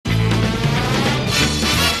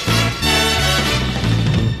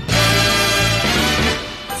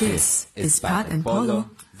This is Pat and Polo,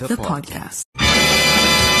 the podcast.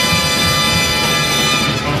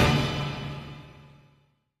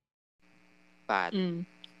 Pat,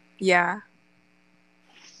 Yeah.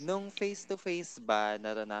 nung face-to-face ba,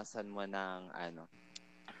 naranasan mo ng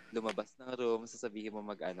lumabas ng room, sasabihin mo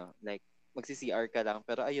like, magsi-CR ka lang,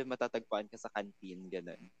 pero ayun, matatagpuan ka sa canteen,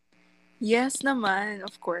 ganun. Yes naman,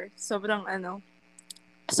 of course. Sobrang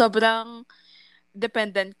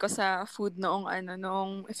dependent ko sa food noong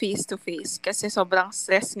face-to-face. Kasi sobrang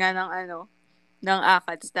stress nga ng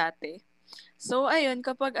ACADS dati. So, ayun,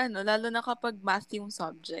 lalo na kapag math yung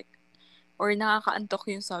subject, or nakakaantok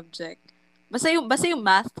yung subject. Basta yung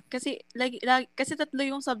math, kasi kasi tatlo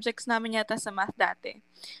yung subjects namin yata sa math dati.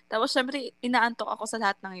 Tapos syempre inaantok ako sa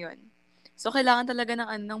lahat ng 'yon. So kailangan talaga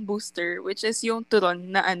ng booster, which is yung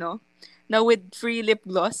turon na with free lip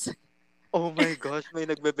gloss. Oh my gosh, may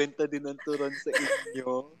nagbebenta din ng turon sa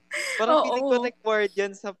inyo. Parang feeling ko required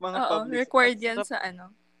yan sa mga public. Required yan sa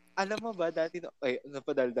Alam mo ba, dati,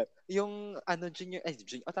 napadaldal. Yung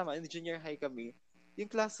junior high kami, yung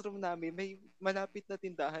classroom namin, may malapit na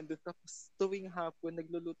tindahan doon. Tapos tuwing hapon,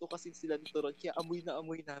 nagluluto kasi sila ng turon. Kaya amoy na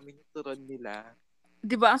amoy namin yung turon nila.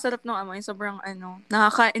 Diba, ang sarap ng amoy. Sobrang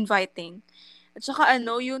nakaka-inviting. At saka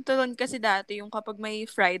yung turon kasi dati, yung kapag may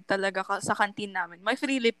fried talaga sa canteen namin, may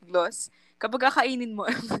free lip gloss. Kapag kakainin mo,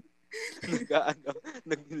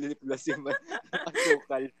 Nag-lip gloss yung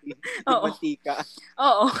asukal, yung mantika.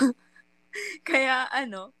 Oo. Kaya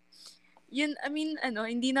yun,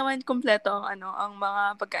 hindi naman kompleto ang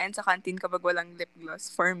mga pagkain sa canteen kapag walang lip gloss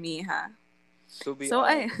for me, ha. To be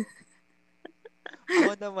honest.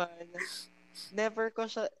 Ako naman, never ko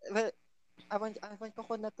siya, well, awan ko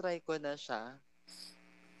kung na-try ko na siya,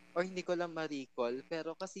 or hindi ko lang ma-recall,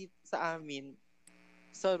 pero kasi sa amin,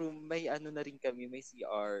 sa room, may na rin kami, may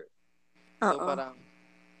CR. So parang,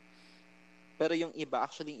 pero yung iba,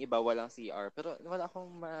 yung iba walang CR, pero wala akong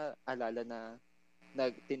maalala na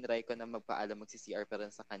tinry ko na magpaalam magsi-CR pero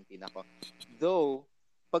sa canteen ako. Though,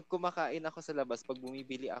 pag kumakain ako sa labas, pag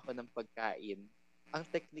bumibili ako ng pagkain, ang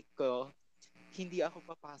technique ko, hindi ako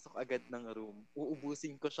papasok agad ng room.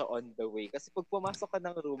 Uubusin ko siya on the way. Kasi pag pumasok ka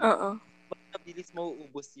ng room, mabilis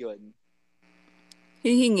mauubos yun.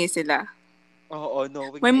 Hihingi sila. Oo,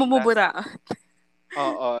 no. May mumubura.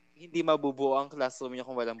 Oo. Hindi mabubuo ang classroom niya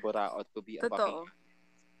kung walang buraot to be a Totoo.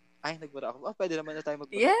 Ay, nagbura ako. Pwede naman na tayo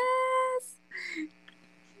magbura. Yes!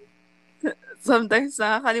 Sometimes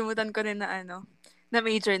nakakalimutan ko rin na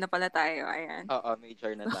major na pala tayo. Ayan. Oo,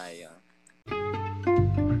 major na tayo.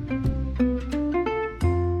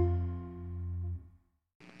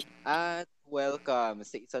 At welcome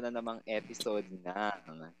sa isa na namang episode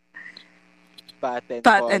ng Pat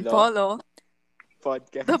and Polo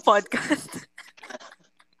podcast. The podcast.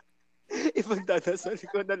 Ipagdadasal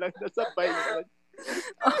ko na lang na sabay yun.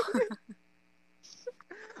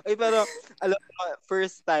 Ay, pero, alam mo,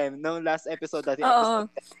 first time, nung last episode natin.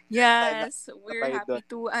 Yes, we're happy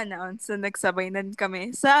to announce na nagsabay na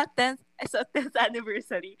kami sa 10th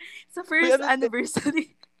anniversary. Sa first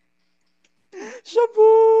anniversary.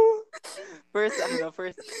 Shabu! First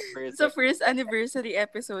anniversary. Sa first anniversary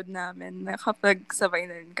episode namin, nakapagsabay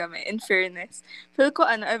na rin kami. In fairness. Feel ko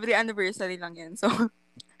every anniversary lang yan. So,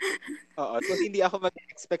 so hindi ako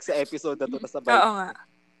mag-expect sa episode na to na sabay. Oo nga.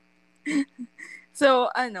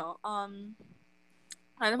 So, ano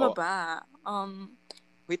ba?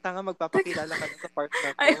 Wait nga, magpapakilala ka sa part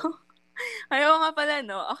na to. Ayaw nga pala,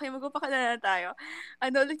 no? Okay, magpapakilala tayo.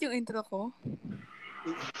 Ano ulit yung intro ko?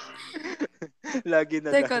 Lagi na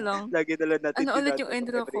lang natin. Ano ulit yung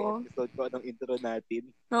intro ko? Episode ko, anong intro natin?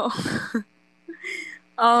 Oo.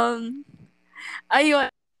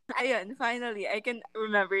 Ayun, finally, I can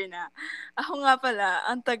remember na. Ako nga pala,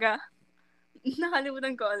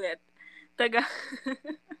 nakalimutan ko ulit.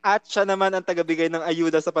 At siya naman ang tagabigay ng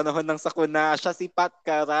ayuda sa panahon ng sakuna. Siya si Pat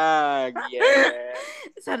Karag. Yes.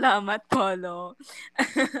 Salamat, Polo.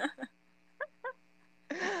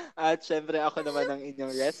 At syempre ako naman ang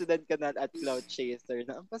inyong resident kanal at cloud chaser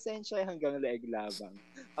na ang pasensya ay hanggang leeg labang.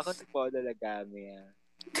 Ako si Polo Lagame.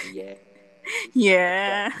 Yes.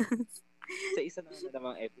 Yes. Sa isa na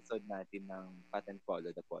namang episode natin ng Pat and Polo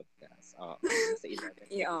the podcast. Sa 11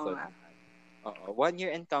 episode natin. 1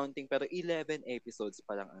 year and counting pero 11 episodes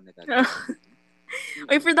pa lang ang nagagawa.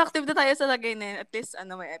 Uy, productive na tayo sa lagay na yun. At least,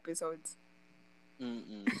 may episodes.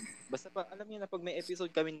 Basta pa, alam niyo na pag may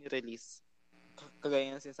episode kami ni-release,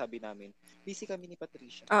 kagaya ng sinasabi namin, busy kami ni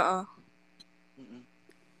Patricia. Oo.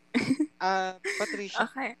 Patricia,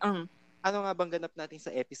 okay. Ano nga bang ganap natin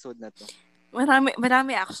sa episode na to?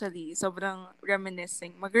 Marami actually. Sobrang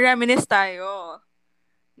reminiscing. Mag-reminisce tayo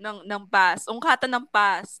ng past. Ungkatan ng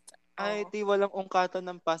past. Ay, di walang ungkatan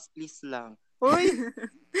ng pass, please lang. Uy!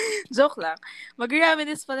 Joke lang.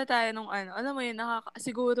 Mag-reminisce pala tayo nung alam mo yun,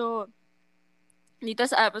 siguro, dito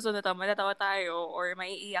sa episode na to, matatawa tayo or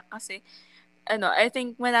maiiyak kasi, I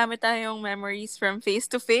think marami tayong memories from face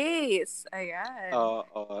to face. Ayan.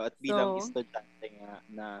 Oo. At bilang So, estudyante nga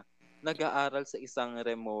na nag-aaral sa isang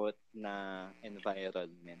remote na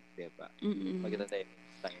environment, diba?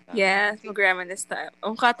 Mag-reminisce tayo ng yes, face. mag-reminisce tayo.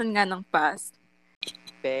 Ungkatan nga ng past.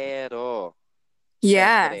 Pero,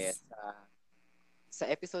 syempre, Yes. sa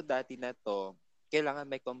episode dati na to, kailangan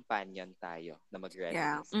may companion tayo na Yeah.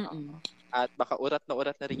 mag-reminisce. Mm-mm. At baka urat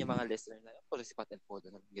na rin yung mga listener na, si Pat and Polo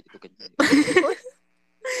na ganito, ganyan.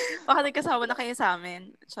 Baka nagkasama na kayo sa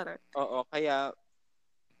amin. Charot. Oo, kaya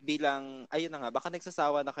bilang, ayun na nga, baka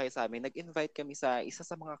nagsasawa na kayo sa amin, nag-invite kami sa isa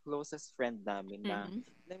sa mga closest friend namin na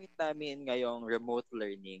na-meet namin ngayong remote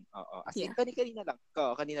learning. Oo. As in, kanina lang.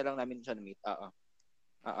 Kanina lang namin siya na-meet. Oo.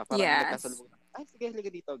 Parang nagkasalubong na. Ay, sige, halika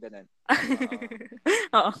dito. Ganun.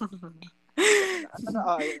 Oo.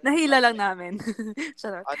 Nahila lang namin.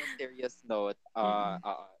 Charot. On a serious note,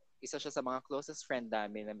 isa siya sa mga closest friend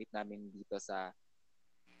namin, na-meet namin dito sa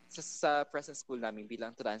present school namin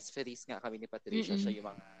bilang transferees nga kami ni Patricia. Siya yung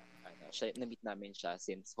mga na-meet namin siya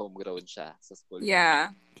since homegrown siya sa school.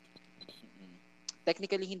 Yeah.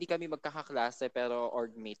 Technically hindi kami magkakaklase pero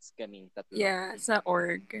orgmates kaming tatlo. Yeah, sa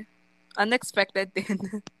org. Unexpected din.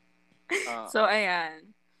 So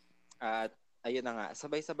ayan. At ayun na nga,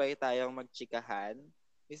 sabay-sabay tayong magchikahan.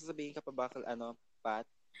 May sasabihin ka pa ba Pat?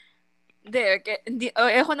 Hindi,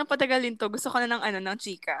 ako nang patagalin to. Gusto ko na ng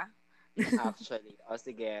chika. Actually.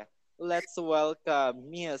 Sige. Let's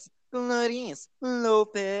welcome Miss Clarice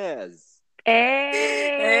Lopez.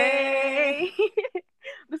 Hey!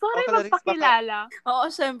 Gusto ko rin Clarice, magpakilala. Oo,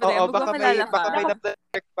 syempre. Magpakilala ka.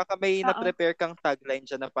 Baka may na-prepare kang tagline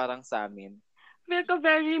dyan na parang sa amin. Feel ko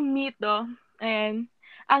very mito. Ayan.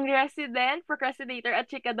 Ang resident, procrastinator at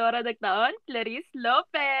chikadora ng taon, Clarice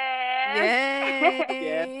Lopez! Yay!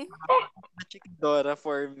 Yes. Chikadora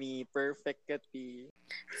for me. Perfect kati.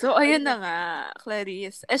 So, ayun na nga,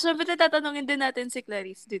 Clarice. Syempre, tatanungin din natin si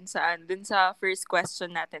Clarice dun sa first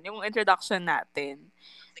question natin, yung introduction natin.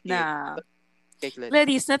 Sige. Na, Clarice,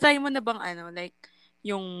 Clarice, na-try mo na bang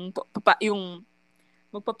yung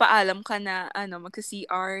magpapaalam ka na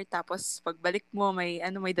magsa-CR tapos pagbalik mo may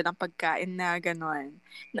dalang pagkain na gano'n.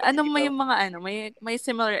 Na may yung mga may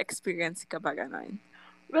similar experience ka ba gano'n?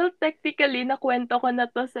 Well, technically, nakwento ko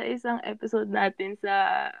na to sa isang episode natin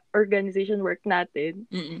sa organization work natin.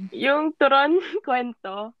 Yung turon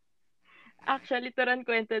kwento, actually, turon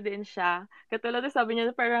kwento din siya. Katulad na sabi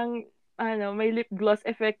niya, parang may lip gloss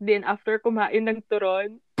effect din after kumain ng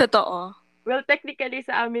turon. Totoo. Well, technically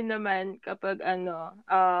sa amin naman kapag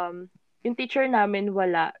yung teacher namin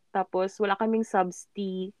wala, tapos wala kaming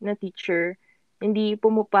substi na teacher, hindi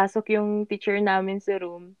pumapasok yung teacher namin sa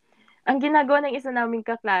room. Ang ginagawa ng isa naming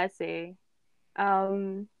kaklase,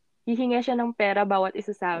 hihinga siya ng pera bawat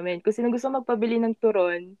isa sa amin. Kung sino gusto magpabili ng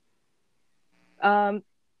turon,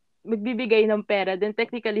 magbibigay ng pera. Then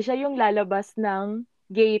technically, siya yung lalabas ng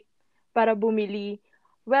gate para bumili.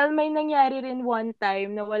 Well, may nangyari rin one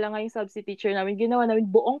time na wala nga yung substitute teacher namin. Ginawa namin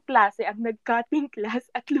buong klase ang nag-cutting class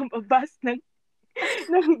at lumabas ng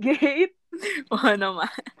gate. Oo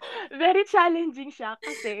naman. Very challenging siya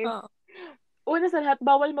kasi una sa lahat,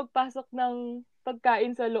 bawal magpasok ng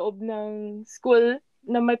pagkain sa loob ng school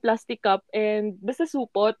na may plastic cup and basta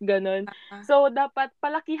supot, ganun. So, dapat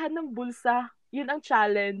palakihan ng bulsa. Yun ang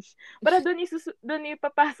challenge. Para doon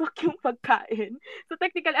ipapasok yung pagkain. So,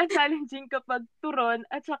 technically, ang challenging kapag turon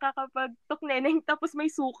at saka kapag tukneneng tapos may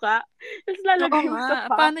suka. Tapos lalagay mo sa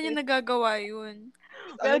pocket. Paano niya nagagawa yun?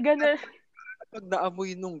 Well, ganun. Pag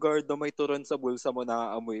naamoy nung guard na may turon sa bulsa mo,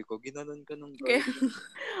 naaamoy ko. Ginanon ka nung guard.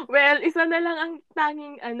 Well, isa na lang ang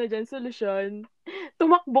tanging solusyon.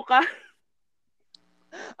 Tumakbo ka.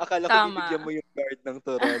 Akala ko bibigyan mo yung guard ng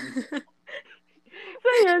turon. So,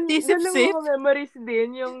 yan. Ganun Sip. mga memories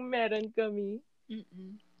din yung meron kami.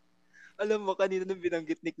 Alam mo, kanina nung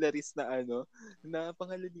binanggit ni Clarice na na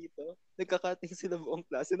pangalan dito, nagkakating sila buong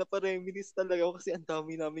klase. Napareminis talaga ako kasi ang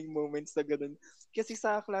dami naming moments na ganun. Kasi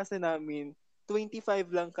sa klase namin,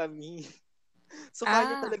 25 lang kami. So,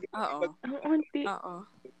 kaya talaga Ang unti.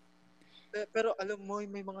 Pero alam mo,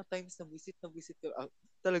 may mga times na buisit ka.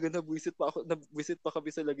 Talaga nabuisit pa kami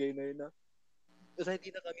sa lagay na yun na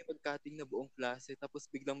ready na kami mag-cutting na buong klase tapos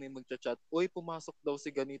biglang may magchat-chat, uy, pumasok daw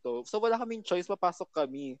si ganito. So, wala kaming choice, papasok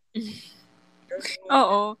kami.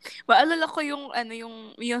 Oo. Maalala ko yung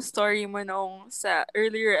story mo noong sa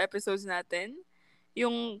earlier episodes natin.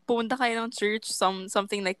 Yung pumunta kayo ng church,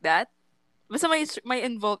 something like that. Basta may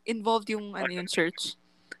involved yung yung church.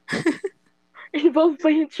 Involved pa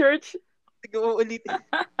yung church. Sige, uulitin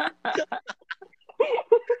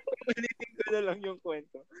ko na lang yung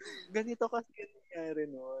kwento. Ganito kasi yung nangyari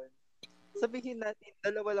noon. Sabihin natin,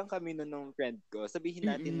 dalawa lang kami noon ng friend ko. Sabihin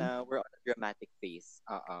natin na we're on a dramatic phase.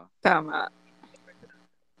 Tama.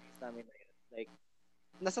 Namin na yun. Like,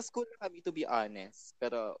 nasa school na kami to be honest.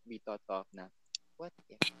 Pero we thought of na, what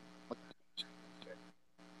if?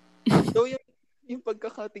 So, yung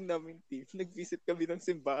pagkakating namin, Tiff, nag-visit kami ng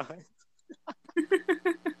simbahan.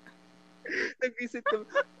 Nag-visit kami.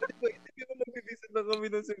 Hindi ko nag-visit na kami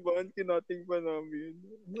ng simbahan, kinating pa namin.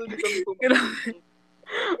 So, hindi kami pumunta.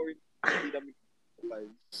 Or hindi namin kapal.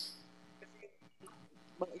 Kasi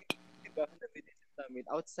mga simbahan na visit namin,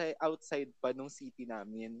 outside pa nung city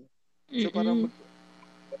namin. So, parang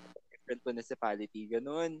different municipality,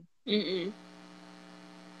 ganun.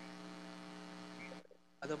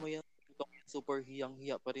 Alam mo yan, super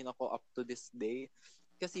hiyang-hiya pa rin ako up to this day.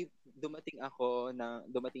 Kasi dumating na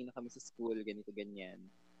kami sa school, ganito, ganyan.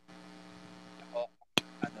 Ako,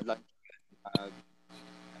 lunch yun,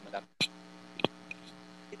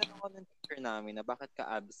 tinanong ko ng teacher namin na bakit ka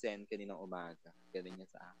absent kaninang umaga. Ganun niya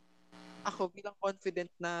sa akin. Ako, bilang confident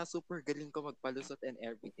na super galing ko magpalusot and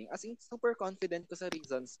everything. As in, super confident ko sa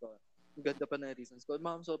reasons ko. Ang ganda pa ng reasons ko.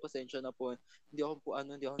 Ma'am, so pasensya na po. Hindi ako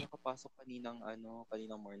nakapasok kaninang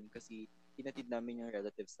morning kasi hinatid namin yung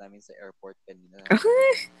relatives namin sa airport kanina.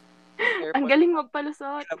 Airport, ang galing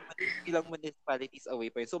magpalusot. Ilang municipalities away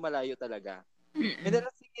pa yun. So, malayo talaga. And then,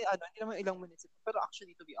 sige, hindi naman ilang municipalities. Pero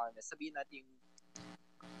actually, to be honest, sabihin natin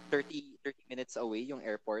 30 minutes away yung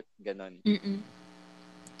airport. Ganon.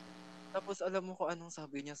 Tapos, alam mo kung anong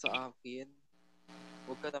sabi niya sa akin?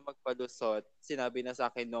 Huwag ka na magpalusot. Sinabi na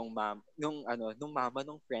sa akin nung mama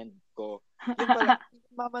nung friend ko. Yung pala,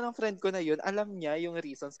 yung mama ng friend ko na yun, alam niya yung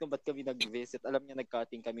reasons kung ba't kami nag-visit. Alam niya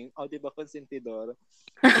nag-cutting kami. Di ba, consentidor?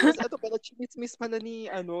 Tapos, ito pala, chimis pala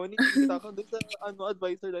ni tita ko doon sa,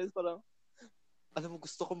 advisor lines, parang, alam mo,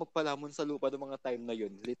 gusto ko magpalamon sa lupa ng mga time na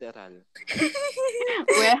yun. Literal.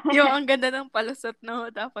 Yung ang ganda ng palusot,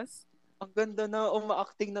 no? Tapos, ang ganda na,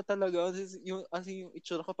 uma-acting na talaga. Yung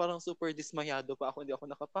itsura ko parang super dismayado pa ako. Hindi ako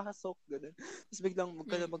nakapasok. Ganun. Tapos biglang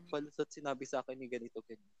magpalusot, sinabi sa akin ni ganito.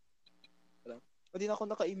 Parang, hindi na ako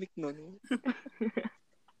nakaimik nun. Oh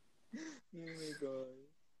my God.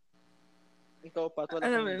 Ikaw, Pat, wala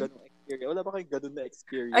kang ganung experience. Wala ba kayong ganun na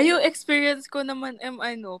experience? Yung experience ko naman,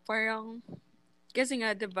 parang, kasi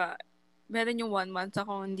nga, diba, meron yung 1 month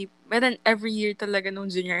ako, meron every year talaga nung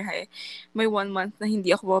junior high, may 1 month na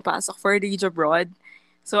hindi ako papasok for Rage Abroad.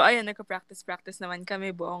 So, ayun, nagka-practice naman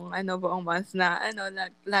kami buong month na,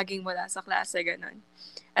 laging wala sa klase, ganun.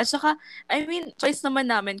 At saka, choice naman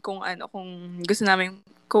namin kung gusto namin,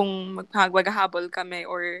 kung maghahabol kami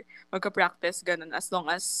or magka-practice, ganun, as long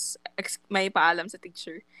as may paalam sa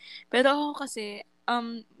teacher. Pero ako kasi,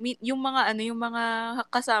 yung mga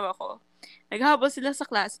kasama ko, naghahabol sila sa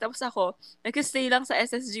class, tapos ako, nag-stay lang sa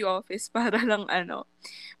SSG office para lang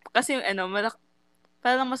kasi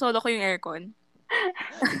para lang masolo ko yung aircon.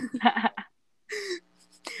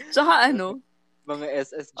 Tsaka mga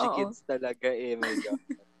SSG kids talaga my God.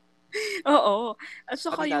 Oo. At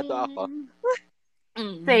saka aminado ako.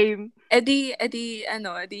 Same.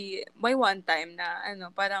 May one time na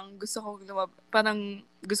parang gusto kong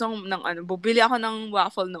bubili ako ng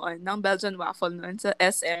waffle noon, ng Belgian waffle noon sa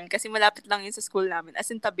SM kasi malapit lang yun sa school namin, as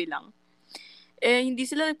in tabi lang. Hindi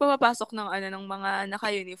sila nagpapapasok ng mga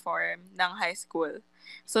naka-uniform ng high school.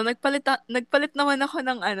 So nagpalit naman ako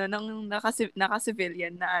ng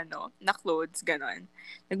naka-civilian na clothes, ganon.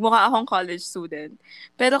 Nagmukha akong college student.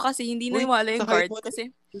 Pero kasi hindi naniwala yung guard kasi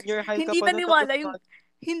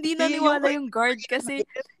hindi naniwala yung guard kasi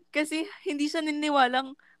hindi siya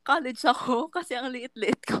niniwalang college ako kasi ang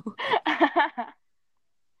liit-liit ko.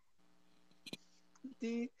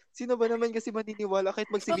 Hindi. Sino ba naman kasi maniniwala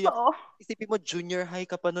kahit mag-civilian? Isipin mo, junior high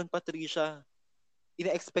ka pa nun, Patricia.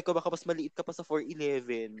 Ina-expect ko baka mas maliit ka pa sa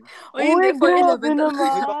 4'11". Hindi, 4'11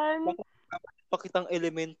 naman. Pakitang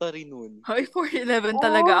elementary nun. 4'11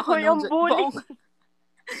 talaga ako nung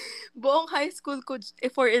buong high school ko,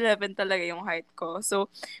 4'11 talaga yung height ko.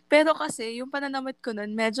 So, pero kasi, yung pananamit ko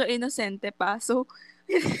nun, medyo inosente pa. So,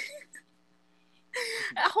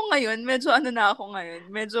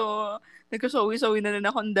 medyo nagka-showy-showy na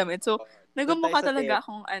akong damit. So, nagmumukha talaga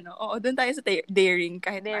akong doon tayo sa daring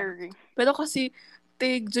kahit daring. Pero kasi,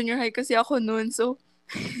 junior high kasi ako noon. So,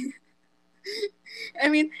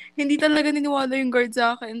 hindi talaga niniwala yung guard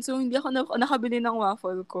sa akin. So, hindi ako nakabili ng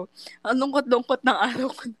waffle ko. Ang lungkot-lungkot ng araw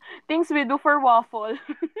ko. Things we do for waffle.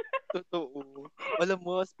 Totoo. Alam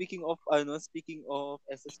mo, speaking of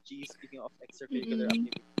SSG, speaking of extracurricular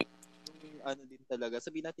activities, din talaga.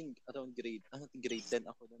 Sabihin natin around grade 10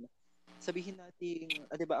 ako na. Sabihin natin,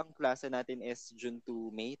 'di ba ang klase natin is June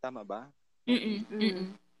to May, tama ba?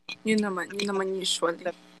 Yun naman usually.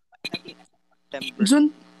 September.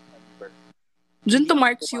 June to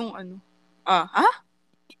March yung ano.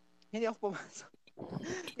 Hindi ako pumasok.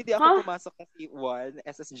 Hindi ako pumasok kasi 1,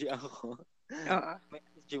 SSG ako. May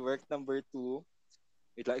SSG work number 2.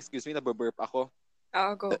 Wait lang, excuse me, nababurp ako.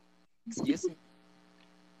 Go. Excuse me.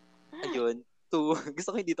 Ayun, 2. Gusto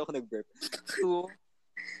ko hindi dito ako nag-burp. 2.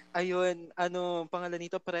 Ayun, pangalan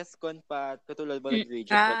nito, press con pa. Katulad mo nag-grade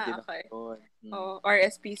check din ako.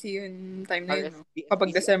 RSPC yun time na yun. RSPC,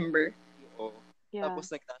 Kapag December. Yeah.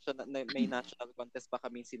 Tapos may national contest pa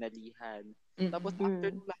kami sinalihan. Tapos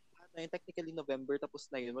after nung lahat na yun, technically November,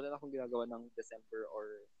 tapos na yun, wala na akong ginagawa ng December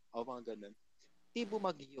or mga ganun.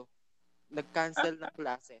 Bumagyo. Nag-cancel ng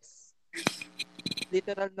classes.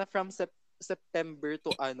 Literal na from September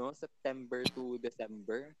to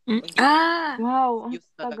December. Wow.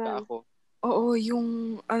 Use talaga ako. Oo,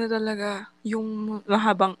 yung talaga, yung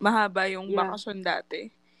mahaba yung bakasyon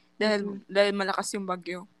dati. Dahil malakas yung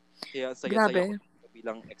bagyo. Kaya saya-saya ko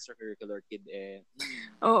bilang extracurricular kid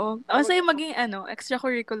Oo. Masaya maging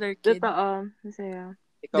extracurricular kid. Totoo. Masaya.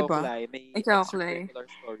 Ikaw, diba? Clay, may extracurricular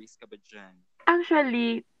stories ka ba dyan?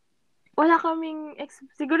 Actually, wala kaming,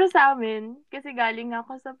 siguro sa amin, kasi galing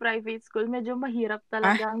ako sa private school, medyo mahirap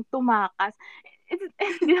talagang tumakas.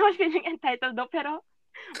 Hindi naman feeling entitled do, pero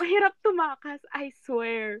mahirap tumakas, I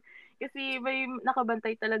swear. Kasi may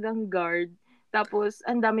nakabantay talagang guard. Tapos,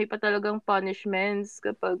 ang dami pa talagang punishments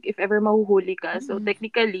kapag if ever mahuhuli ka. So,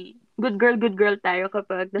 technically, good girl tayo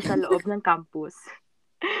kapag nasa loob ng campus.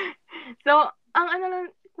 So, ang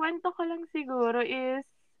kwento ko lang siguro is,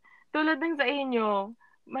 tulad ng sa inyo,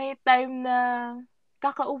 may time na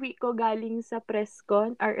kakauwi ko galing sa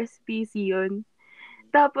presscon, RSPC yun.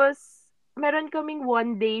 Tapos, meron kaming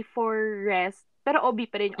 1 day for rest. Pero OB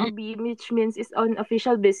pa rin. OB, which means is on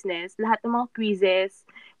official business. Lahat ng mga quizzes,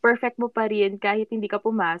 perfect mo pa rin kahit hindi ka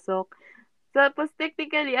pumasok. Tapos,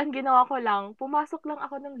 technically, ang ginawa ko lang, pumasok lang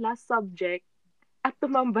ako ng last subject at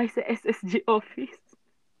tumambay sa SSG office.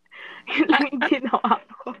 Yun lang yung ginawa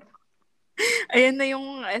ko. Ayan na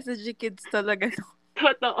yung SSG kids talaga.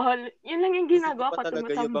 Totoo. Yun lang yung ginagawa ko,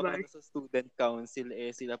 tumatambay. Yung tumatambay. sa student council,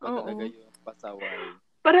 sila pa talaga yung pasaway.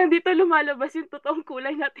 Parang dito lumalabas yung totoong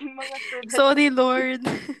kulay nating mga students. Sorry, Lord.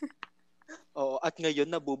 Oo, at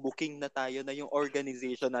ngayon nabubuking na tayo na yung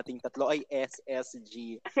organization nating tatlo ay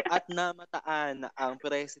SSG. At namataan ang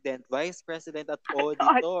President, Vice President at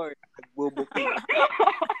Auditor. Nagbubuking.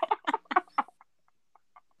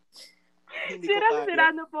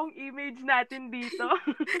 Sira na pong image natin dito.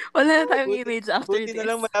 Wala na tayong image after buti this. Na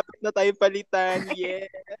lang malapit na tayong palitan.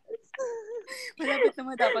 Yes. Malapit na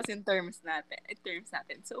matapos yung terms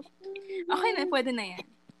natin. So, okay na, pwede na yan.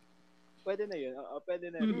 Pwede na yun.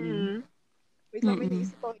 Pwede na yun. Wait lang, may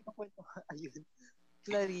naisip ako ikakwento. Ayun.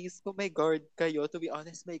 Clarice, kung may guard kayo, to be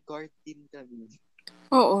honest, may guard din kami.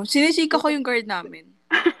 Oo, sinisika ko yung guard namin.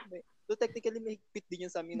 So, technically, may higpit din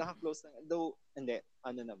yun sa amin, naka-close na. Though, hindi,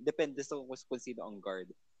 depende sa kung sino ang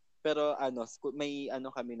guard. Pero, may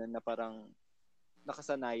kami na parang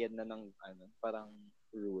nakasanayan na ng, parang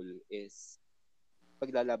rule is,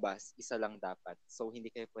 paglalabas, isa lang dapat. So, hindi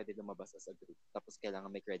kayo pwede lumabas as a group. Tapos, kailangan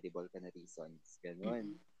may credible ka na reasons.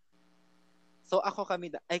 Ganun. So,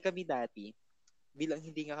 kami dati, bilang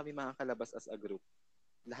hindi nga kami makakalabas as a group,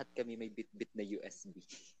 lahat kami may bit-bit na USB.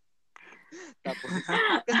 Tapos,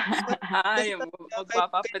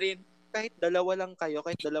 magpapaprint. Kahit dalawa lang kayo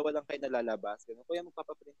nalalabas. Ganun. Kaya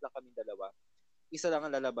magpapaprint lang kami dalawa. Isa lang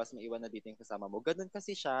ang lalabas, maiwan na dito yung kasama mo. Ganun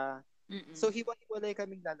kasi siya. So, hiwa-hiwalay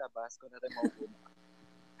kaming lalabas. Kung natin mauuna.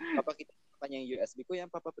 Papakita ko kanya yung USB. Kuya,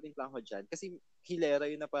 papaprint lang ako dyan. Kasi hilera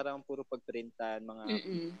yun na parang puro pagprintan. Mga...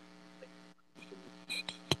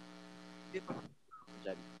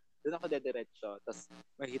 Doon ako dediretso. Tapos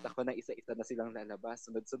makita ko na isa-isa na silang lalabas.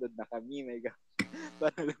 Sunod-sunod na kami. May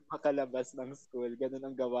para lang makalabas ng school. Ganun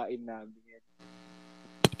ang gawain namin.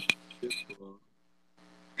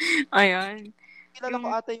 Ayan. Kilala ko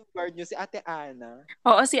ata yung guard nyo, si Ate Ana.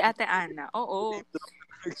 Oo, si Ate Ana. Oo.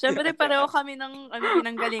 Siyempre, pareho kami ng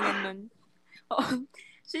pinanggalingan nun. Oo.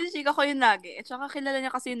 Sinisika ko yun lagi. At saka kilala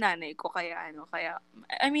niya kasi yung nanay ko. Kaya,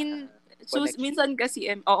 I mean, minsan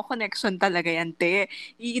kasi, connection talaga yan, te.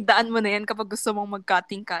 Iidaan mo na yan kapag gusto mong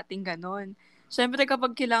mag-cutting, ganon. Siyempre,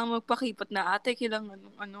 kapag kailangan magpakipot na, ate, kailangan,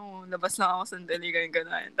 labas lang ako sandali,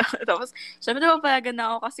 ganon. Tapos, siyempre, papayagan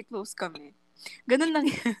na ako kasi close kami. Ganon lang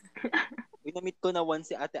yan. Winamit ko na once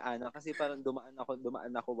si Ate Ana kasi parang dumaan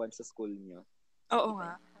ako once sa school niyo. Oo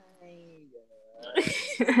nga. Hi.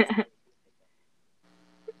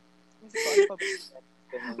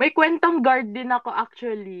 May kwentang guard din ako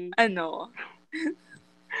actually. Ano?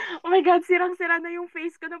 Oh my God, sirang-sira na yung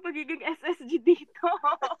face ko ng pagiging SSG dito.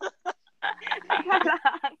 Teka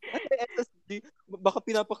lang. SSD, baka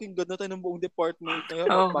pinapakinggan na tayo ng buong department.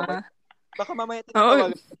 Oo nga. Baka mamaya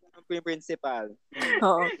tinatawagan ko yung principal.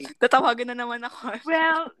 Oo. Tatawagan na naman ako.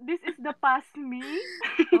 Well, this is the past me.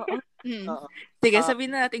 Oo. Oo. Sige,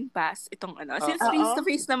 sabihin na nating pass itong ano. Since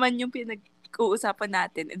face-to-face naman yung pinag-uusapan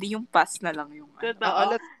natin, edi yung pass na lang yung ano.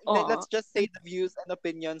 Totoo. Let's just say the views and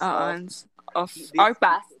opinions of our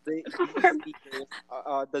past. These speakers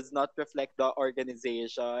does not reflect the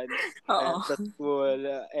organization and the school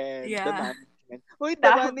and the management. Wait,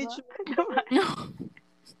 the management.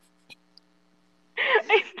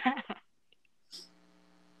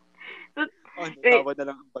 Tawa na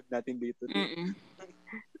lang ang bag natin dito.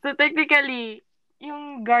 So, technically,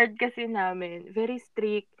 yung guard kasi namin, very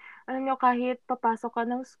strict. Alam nyo, kahit papasok ka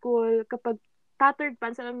ng school, kapag tattered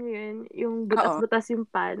pants, alam nyo yun, yung butas-butas yung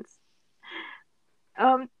pants.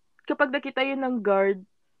 Kapag nakita yun ng guard,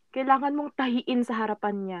 kailangan mong tahiin sa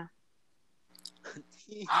harapan niya.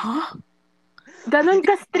 Huh? Ganon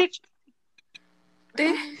ka-strict.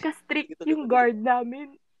 Ka-strict yung guard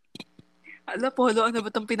namin. Polo, ano ba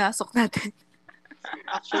itong pinasok natin?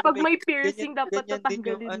 Actually, kapag may piercing, dapat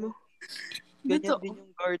tatanggalin mo. Ganyan din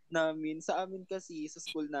yung guard namin. Sa amin kasi, sa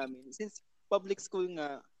school namin, since public school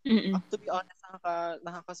nga, to be honest,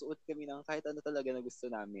 nakakasuot kami ng kahit ano talaga na gusto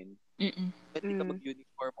namin. Pwede ka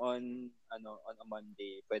mag-uniform on a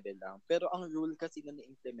Monday, pwede lang. Pero ang rule kasi na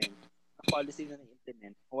na-implement, ang policy na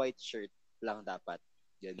na-implement, white shirt lang dapat.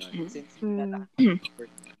 Ganon. Since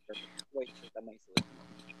white shirt ang may suot mo.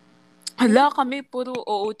 Hala, kami puro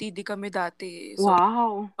OOTD kami dati. So,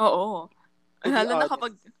 wow. Oo. Lalo na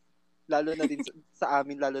kapag... Lalo na din sa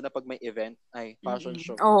amin, lalo na pag may event, ay fashion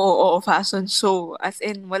show. Oo, fashion show. As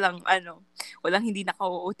in, walang hindi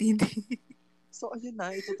naka-OOTD. So, ayun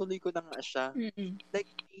na, itutuloy ko na nga siya.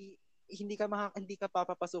 Like, hindi ka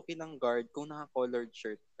papapasukin ng guard kung naka-colored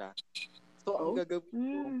shirt ka. So, ang gagawin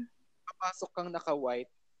mo, papasok kang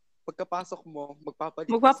naka-white. Pagkapasok mo,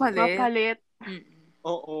 magpapalit.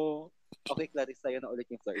 Oo. Okay, Clarice, tayo na ulit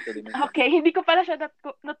yung floor. Ituloy mo. Okay, hindi ko pala siya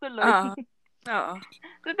natuloy. Oo.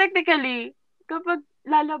 So, technically, kapag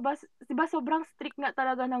lalabas, diba sobrang strict nga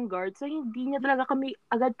talaga ng guard, so hindi niya talaga kami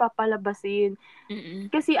agad papalabasin.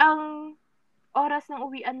 Kasi ang oras ng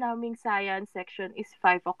uwian naming science section is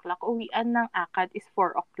 5 o'clock. Uwian ng ACAD is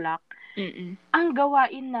 4 o'clock. Ang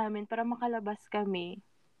gawain namin para makalabas kami,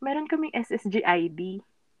 meron kaming SSG ID.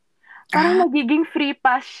 Parang nagiging free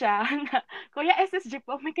pass siya. Kuya, SSG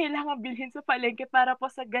po, may kailangan bilhin sa palengke para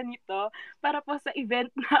po sa ganito, para po sa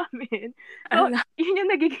event namin. So, yun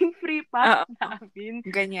yung nagiging free pass namin.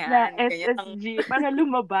 Ganyan. Na SSG, para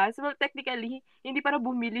lumabas. Well, technically, hindi para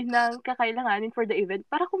bumili ng kakailanganin for the event,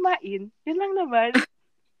 para kumain. Yun lang naman.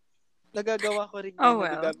 Nagagawa ko rin yun.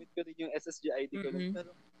 Nagagamit ko rin yung SSG ID ko.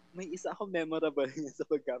 Pero may isa akong memorable niya sa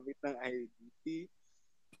paggamit ng ID.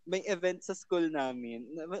 May event sa school namin.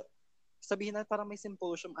 Sabihin na parang may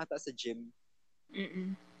symposium ata sa gym.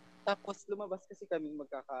 Tapos lumabas kasi kami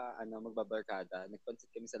magbabarkada. Nagpansit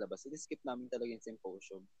kami sa labas. Skip namin talaga yung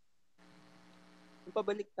symposium. Nung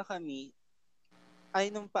pabalik na kami,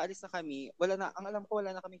 nung paalis na kami, ang alam ko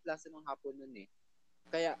wala na kaming klase nung hapon nun eh.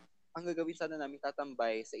 Kaya, ang gagawin sana namin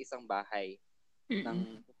tatambay sa isang bahay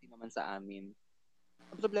ng buti naman sa amin.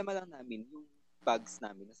 Ang problema lang namin, yung bags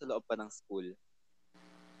namin nasa loob pa ng school.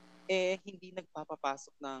 Hindi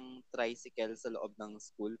nagpapapasok ng tricycle sa loob ng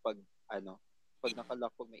school pag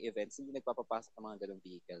nakalock, pag may events, hindi nagpapapasok ng mga ganong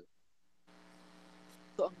vehicle.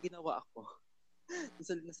 So, ang ginawa ako,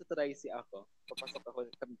 nasa tricycle ako, papasok ako,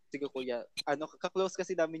 sige kuya, kaklose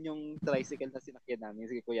kasi namin yung tricycle na sinakyan namin,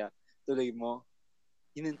 sige kuya, tuloy mo,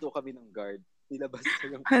 hininto kami ng guard, nilabas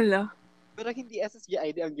ko yung... Hala. Pero hindi SSG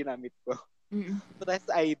ID ang ginamit ko. Press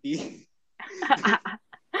ID.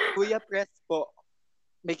 Kuya, press po.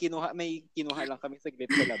 May kinuha lang kami saglit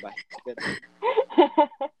sa labas.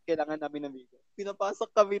 Kailangan namin ng video.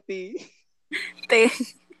 Pinapasok kami,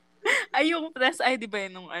 yung press ID ba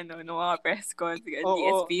yun nung mga press con,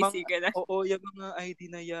 DSPC, gano'n? Oo, yung mga ID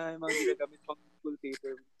na yan, mga ginagamit pang school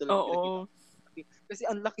paper. Oo. Kasi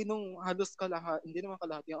ang laki nung halos kalahati, hindi naman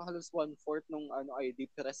kalahati, yung halos 1/4 nung ID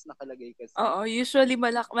press nakalagay kasi. Oo, usually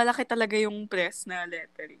malaki talaga yung press na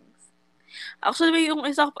letterings. Actually, yung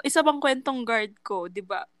isa pang kwentong guard ko, 'di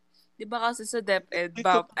ba? 'Di ba kasi sa DepEd,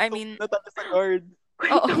 natalo sa guard.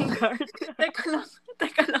 Kwentong guard.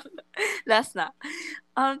 Teka lang. Last na.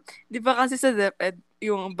 'Di ba kasi sa DepEd,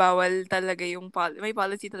 yung bawal talaga may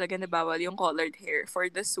policy talaga na bawal yung colored hair for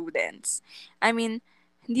the students.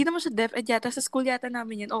 Hindi naman siya DepEd yata. Sa school yata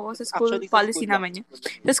namin yun. Oo, sa school Actually, sa policy school lang. namin yun.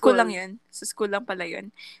 Sa school lang yun. Sa school lang pala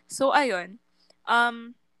yun. So, ayun.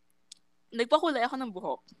 Nagpakulay ako ng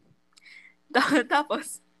buhok.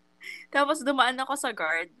 Tapos, dumaan ako sa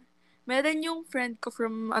guard. Meron yung friend ko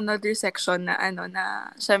from another section na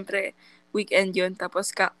syempre, weekend yun. Tapos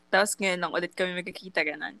ngayon lang ulit kami magkikita,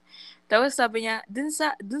 ganun. Tapos sabi niya, dun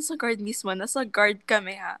sa guard mismo, nasa guard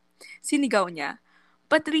kami ha. Sinigaw niya,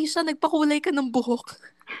 Patricia, nagpakulay ka ng buhok.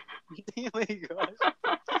 Oh my gosh.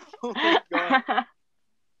 Oh my God.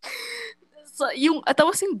 So,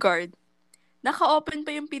 tapos yung guard, naka-open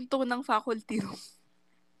pa yung pinto ng faculty room.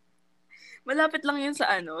 Malapit lang yun sa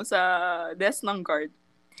desk ng guard.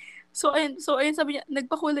 So ayun sabi niya,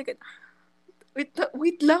 nagpakulay ka.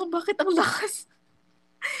 Wait lang, bakit ang lakas?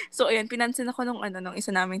 So ayun, pinansin ako nung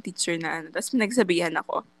isa naming teacher na tapos pinagsabihan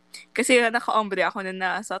ako. Kasi naka-ombre ako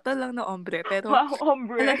na subtle lang na ombre, pero Wow,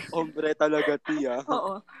 ombre. Ombre talaga, Tia.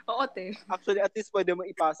 Oo, te. Actually, at least pwede mo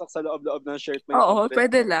ipasok sa loob-loob ng shirt mo. Oo,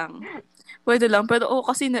 pwede lang. Pero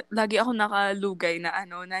kasi lagi ako nakalugay na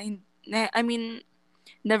I mean,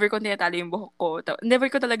 never ko tinatali yung buhok ko.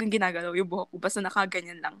 Never ko talagang ginagalaw yung buhok ko. Basta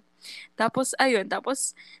nakaganyan lang. Tapos,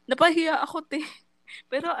 napahiya ako, te.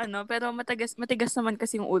 Pero matigas naman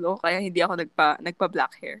kasi yung ulo ko, kaya hindi ako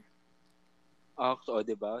nagpa-black hair. So,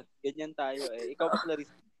 diba? Ganyan tayo eh. Ikaw, Clarice,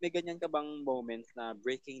 may ganyan ka bang moments na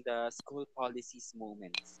breaking the school policies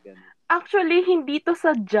moments? Ganun. Actually, hindi to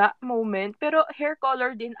sadya moment, pero hair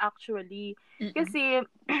color din actually. Mm-mm. Kasi,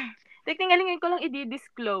 technically ngayon ko lang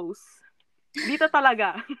i-disclose. Dito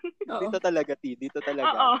talaga. Dito talaga, T. Dito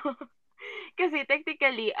talaga. Oo. Kasi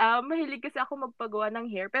technically, mahilig kasi ako magpagawa ng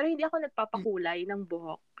hair, pero hindi ako nagpapakulay ng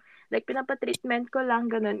buhok. Like, pinapatreatment ko lang,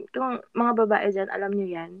 ganun. Kung mga babae dyan, alam nyo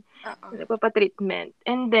yan. Nagpapatreatment.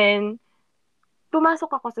 And then, pumasok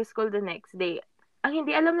ako sa school the next day. Ang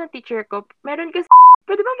hindi alam ng teacher ko, meron kasi,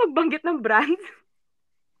 pwede ba magbanggit ng brand?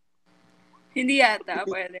 Hindi yata,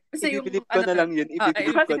 pwede. Kasi Ibibilip ko na lang yun.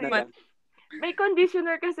 Ibibilip ko na lang. May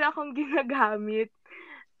conditioner kasi akong ginagamit.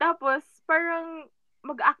 Tapos, parang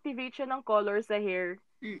mag-activate siya ng color sa hair.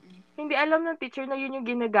 Mm-mm. Hindi alam ng teacher na yun yung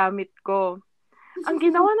ginagamit ko. Ang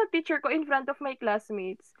ginawa ng teacher ko in front of my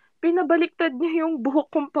classmates, pinabaliktad niya yung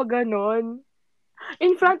buhok kong pa ganon.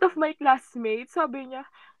 In front of my classmates, sabi niya,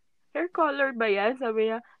 hair color ba yan?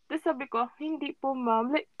 Sabi niya. Tapos sabi ko, hindi po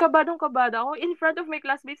ma'am. Like, kabadong-kabada ako. In front of my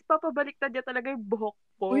classmates, papabaliktad niya talaga yung buhok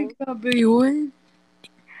ko. Uy, grabe yun.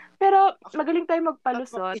 Pero magaling tayo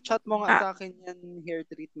magpalusot. I-chat mo nga sa akin yan hair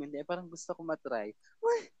treatment. Parang gusto ko matry.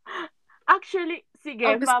 Actually, sige,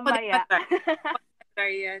 mamaya.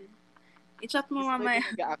 Try yan. I-chat mo mamaya.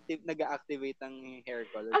 Nag-activate ang hair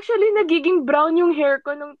color. Actually, nagiging brown yung hair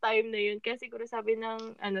ko nung time na yun. Kaya siguro sabi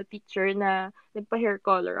ng teacher na nagpa-hair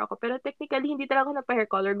color ako. Pero technically, hindi talaga ako nagpa-hair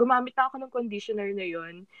color. Gumamit na ako ng conditioner na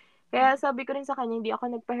yun. Kaya sabi ko rin sa kanya, hindi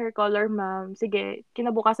ako nagpa-hair color, ma'am. Sige,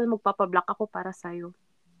 kinabukasan magpapa-black ako para sa'yo.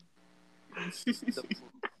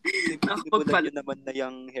 Sinubulan yun naman na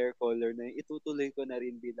yung hair color na yun. Itutuloy ko na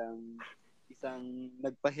rin bilang isang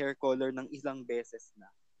nagpa-hair color ng ilang beses na.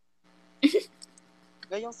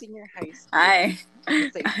 Ngayong senior high school. Ay.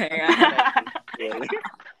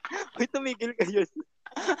 Uy, tumigil kayo.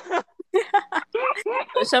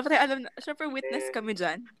 Syempre witness kami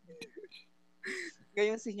dyan.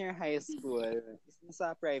 Ngayong senior high school,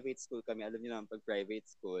 nasa private school kami. Alam niyo naman, pag private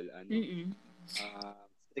school,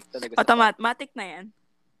 strict talaga. Automatic na yan.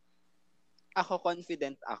 Ako,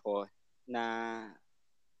 confident ako na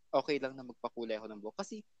okay lang na magpakulay ako ng buhok.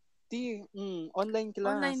 Kasi, online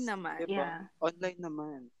class. Online naman. Diba? Yeah. Online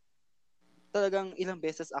naman. Talagang ilang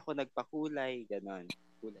beses ako nagpakulay, ganon.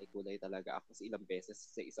 Kulay-kulay talaga ako sa ilang beses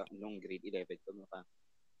sa isang nung grade 11 ko.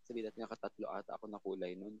 Sabi natin nakatatlo ata ako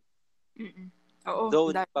nakulay nun. Oo.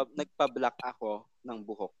 Though nagpa-black ako ng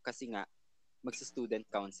buhok kasi nga magsa-student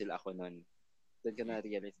council ako nun. Doon ko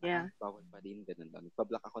na-realize na bawal pa din, ganun lang.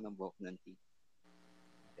 Nagpa-black ako ng buhok nun,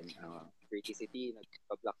 Criticity,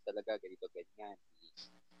 nagpa-black talaga, ganito, ganyan.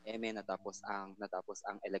 Natapos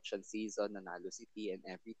ang election season, nanalo si T and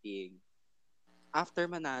everything. After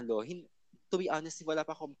manalo, to be honest, wala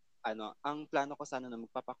pa akong, ang plano ko sana na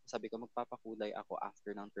magpapakulay ako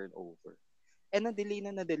after ng turnover.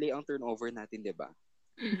 Na-delay ang turnover natin, di ba?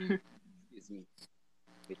 Excuse me.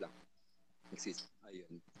 Wait lang. Excuse me.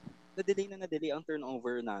 Ayun. Na-delay ang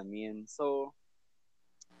turnover namin. So,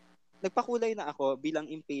 nagpakulay na ako bilang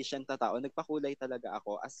impatient na tao. Nagpakulay talaga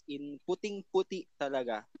ako. As in, puting-puti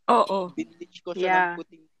talaga. Oo. Binitch ko siya ng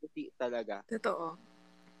puting-puti talaga. Totoo.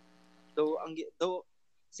 So,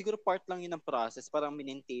 siguro part lang yun ng process. Parang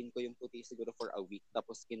minentain ko yung puti siguro for a week.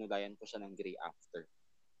 Tapos, kinulayan ko siya ng gray after.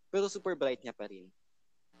 Pero super bright niya pa rin.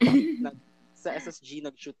 sa SSG,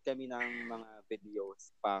 nag-shoot kami ng mga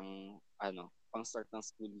videos pang start ng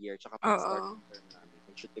school year, tsaka pang start ng term namin.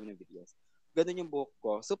 Nag-shoot kami ng videos. Ganun yung buhok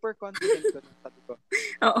ko. Super confident ko. Sabi ko.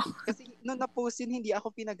 Oo. Kasi nung na-post yun, hindi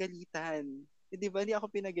ako pinagalitan. Di ba? Hindi ako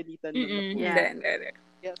pinagalitan nung na-post. Hindi.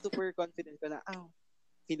 Kaya super confident ko na,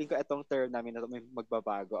 feeling ko itong term namin na may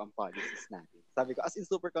magbabago ang policies natin. Sabi ko, as in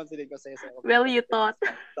super confident ko sa'yo. Well, you thought.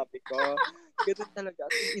 Sabi ko, ganun talaga.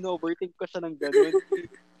 As in, in-overthink ko siya ng ganun.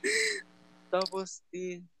 Tapos,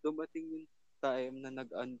 dumating yung time na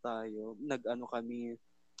nag-ano kami,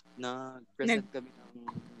 nag-present kami ng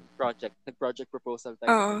project. Nag-project proposal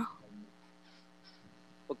tayo.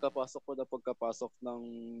 Pagkapasok ng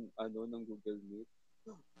Google Meet,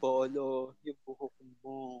 Polo, yung buhok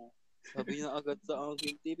mo. Sabi niya agad sa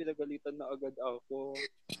akin, pinagalitan na agad ako.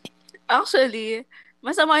 Actually,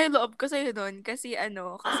 masama yung loob ko sa'yo doon kasi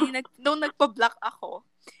nung nagpa-black ako,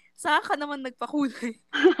 saka ka naman nagpakulay.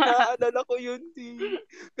 Naaalala ko yun,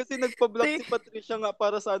 kasi nagpa-black si Patricia nga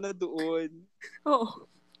para sana doon. Oo.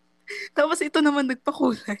 Tapos ito naman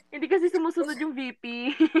nagpakulay. Hindi kasi sumusunod yung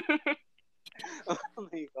VP. Oh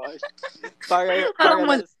my gosh.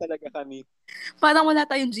 Parallels talaga kami. Parang wala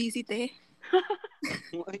tayong GC, te.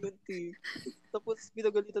 Ayun, Tapos,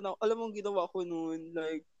 pinagalitan ako. Alam mo, ang ginawa ko noon,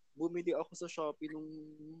 like, bumili ako sa Shopee nung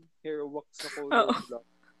hair wax na color black.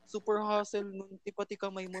 Super hassle nun. Pati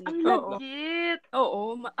kamay mo ang legit.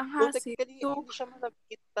 Oo, ang hassle. Technically, hindi siya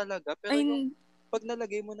malagkit talaga. Pero pag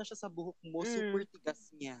nalagay mo na siya sa buhok mo, super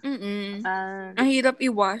tigas niya. Ang hirap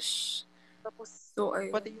i-wash. Tapos,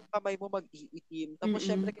 pati yung kamay mo mag-iitim. Tapos,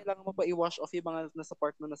 syempre, kailangan mo pa i-wash off yung mga nasa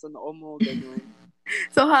part mo, nasa noo mo, gano'n.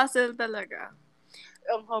 So, hassle talaga.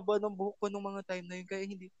 Ang haba ng buhok ko nung mga time na yun. Kaya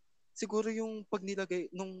hindi, siguro yung pag nilagay,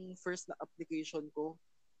 nung first na application ko,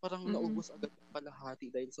 parang naubos agad yung kalahati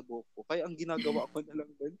dahil sa buhok ko. Kaya ang ginagawa ko na lang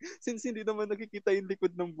din, since hindi naman nakikita yung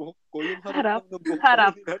likod ng buhok ko, yung harap lang ng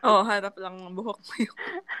buhok ko. Harap lang ng buhok mo yun.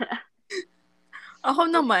 Ako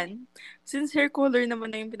naman, since hair color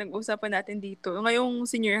naman na yung pinag-usapan natin dito, ngayong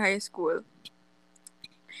senior high school,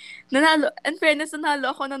 in fairness,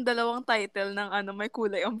 nanalo ako ng 2 title ng may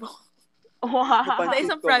kulay ang buhok. Wow. Sa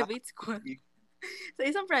isang private school. Sa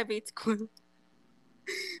isang private school.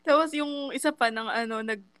 Tapos yung isa pa ng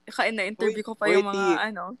na-interview ko pa yung mga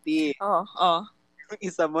Yung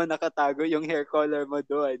isa mo, nakatago yung hair color mo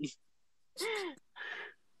doon.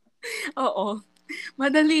 Oo.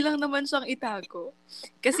 Madali lang naman siyang itago.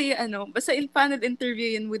 Kasi basta in panel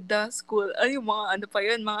interview yun with the school, yung mga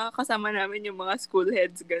mga kasama namin yung mga school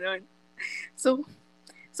heads, gano'n. So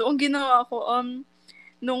ang ginawa ko,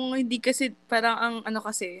 nung hindi kasi, parang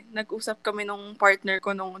kasi, nag-usap kami nung partner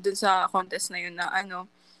ko dun sa contest na yun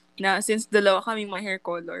na since dalawa kami mga hair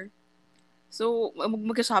color. So,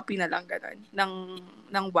 mag-Shopee na lang, gano'n,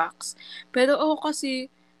 ng wax. Pero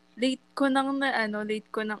kasi, late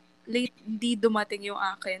hindi dumating yung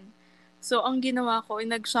akin. So, ang ginawa ko,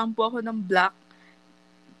 nag-shampoo ako ng black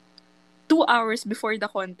 2 hours before the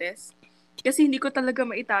contest. Kasi hindi ko talaga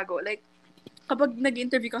maitago. Like, kapag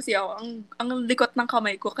nag-interview kasi ako, ang likot ng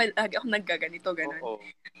kamay ko, lagi ako naggaganito, gano'n.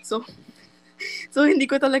 So, hindi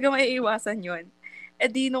ko talaga maiiwasan yun.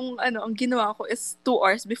 Di ang ginawa ko is 2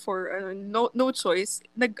 hours before, no choice,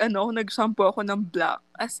 nag-shampoo ako ng black.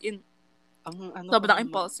 As in, sobrang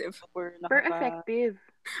impulsive. Pero effective.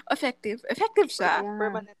 Effective siya. Yeah.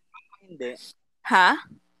 Permanent hindi. Ha?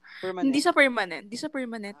 Permanent. Hindi siya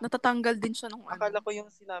permanent. Natatanggal din siya nung Akala ko yung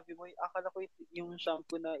sinabi mo, yung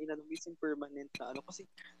shampoo na inanong yung permanent na kasi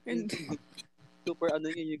super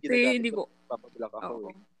yun yung ginagamit hindi ko. Papablock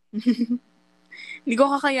ako. Hindi ko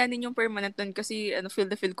kakayanin yung permanent nun kasi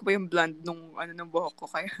feel ko pa yung blonde nung ng buhok ko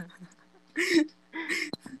kaya.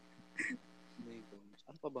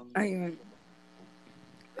 Ano pa bang? Ayun.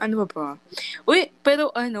 Ano ba? Uy, pero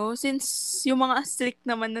since yung mga strict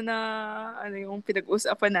naman na yung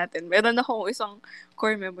pinag-usapan natin, meron akong isang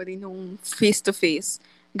core memory nung face-to-face.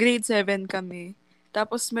 Grade 7 kami.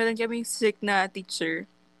 Tapos meron kaming strict na teacher.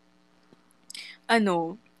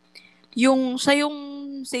 Siya yung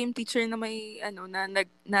same teacher na may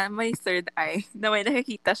na may third eye, na may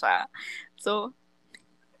nakikita siya. So,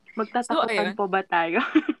 magtatakutan po ba tayo?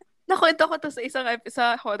 Nakwento ko to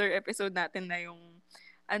sa horror episode natin na yung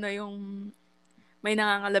may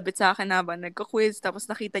nangangalabit sa akin habang nagko-quiz, tapos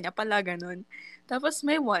nakita niya pala, ganun. Tapos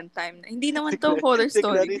may one time, na, hindi naman to horror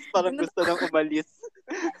story. Si Clarice parang gusto nang umalis.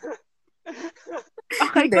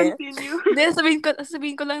 Okay, continue. Hindi,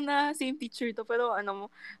 sabihin ko lang na same teacher to, pero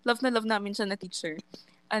love na love namin siya na teacher.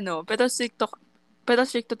 Pero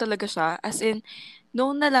stricto talaga siya. As in,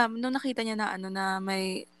 nung nakita niya na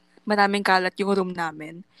may maraming kalat yung room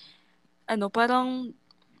namin, parang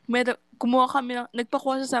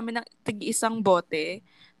nagpakuha siya sa amin ng tig-isang bote.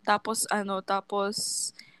 Tapos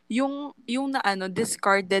yung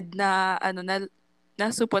discarded na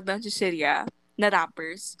supot ng chichirya na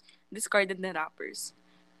wrappers. Discarded na wrappers.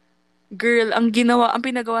 Girl, ang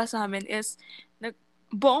pinagawa sa amin is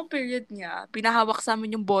buong period niya, pinahawak sa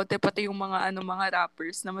amin yung bote pati yung mga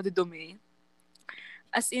wrappers na madudumi.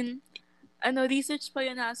 As in, research pa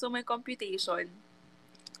yun ha, so may computation.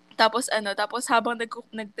 Tapos habang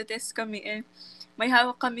nagte-test kami may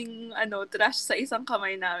hawak kaming trash sa isang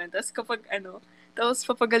kamay namin. Tapos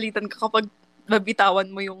papagalitan ka kapag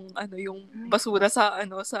babitawan mo yung basura sa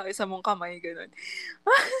isa mong kamay, ganun.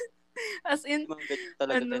 As in, Mga ganyan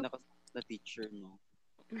talaga tayo na teacher, no?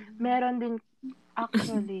 Meron din,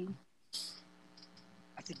 actually.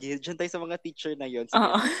 Sige, dyan tayo sa mga teacher na yun.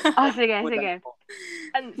 Oo. Sige.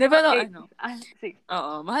 Diba, sige.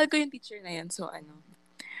 Oo, mahal ko yung teacher na yan. So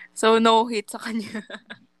no hate sa kanya.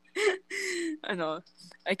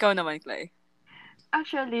 Ikaw naman, Clay.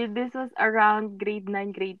 Actually, this was around grade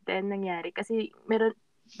 9, grade 10 nangyari. Kasi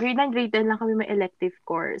grade 9, grade 10 lang kami may elective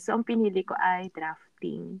course. So, ang pinili ko ay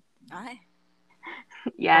drafting. Ay.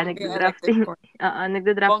 Yeah, nagda-drafting.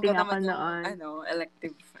 Nagda-drafting ako naman noon.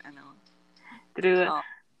 Elective, True. Oh.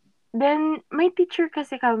 Then, may teacher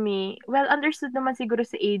kasi kami, well, understood naman siguro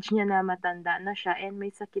sa age niya na matanda na siya and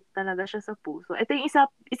may sakit talaga siya sa puso. Ito yung isa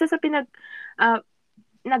sa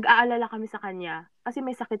nag-aalala kami sa kanya kasi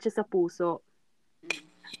may sakit siya sa puso.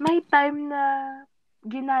 May time na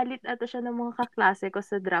ginalit ata siya ng mga kaklase ko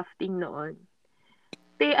sa drafting noon.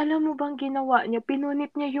 Alam mo bang ginawa niya?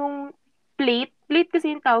 Pinunit niya yung plate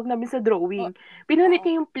kasi yung tawag namin sa drawing. Pinunit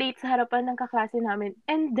niya yung plate sa harapan ng kaklase namin.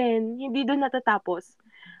 And then, hindi doon natatapos.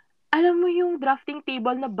 Alam mo yung drafting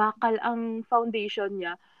table na bakal ang foundation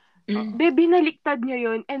niya. Binaliktad niya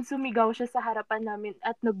yun and sumigaw siya sa harapan namin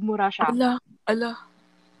at nagmura siya. Ala.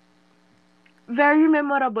 Very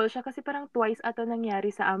memorable siya kasi parang twice ata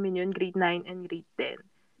nangyari sa amin yun, grade 9 and grade 10.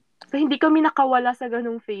 So, hindi kami nakawala sa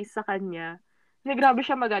ganung face sa kanya. Grabe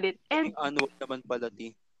siya magalit. And, annual naman pala,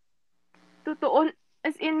 totoo,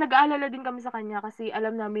 as in, nag-aalala din kami sa kanya kasi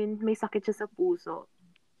alam namin may sakit siya sa puso.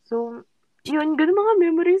 So, yun, ganun mga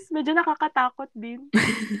memories. Medyo nakakatakot din.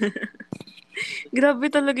 Grabe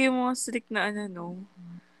talaga yung mga strict na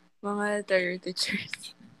mga terror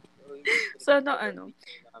teachers. So,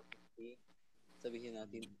 sabihin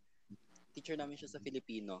natin, teacher namin siya sa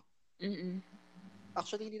Filipino. Mm-mm.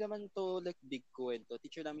 Actually, hindi naman to like big kwento.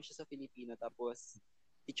 Teacher namin siya sa Filipino, tapos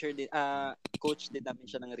coach din namin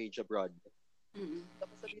siya ng Rage Abroad. Mm-mm.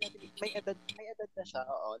 Tapos sabihin natin, may edad na siya.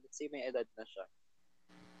 Oo, let's say may edad na siya.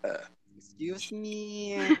 Excuse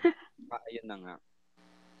me. Ayun na nga.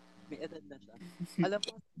 May edad na siya. Alam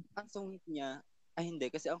mo, ang sungit niya, hindi,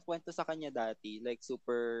 kasi ang kwento sa kanya dati, like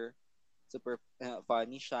super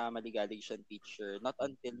funny siya, maligalig siyang teacher. Not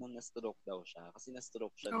until nung na-stroke daw siya. Kasi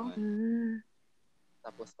na-stroke siya noon.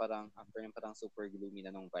 Tapos parang after yung parang super gloomy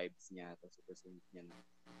na nung vibes niya. Tapos super sungit niya na.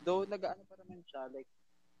 Though nag-ano pa naman siya, like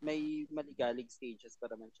may maligalig stages pa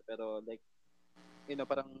naman siya. Pero like,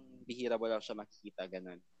 parang bihira mo lang siya makikita,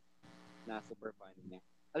 ganun. Na super funny niya.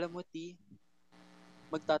 Alam mo,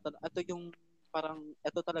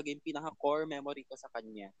 ito talaga yung pinaka-core memory ko sa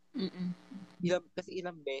kanya. Mm-mm. Kasi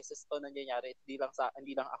ilang beses to nangyayari, hindi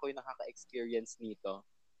lang ako yung nakaka-experience nito.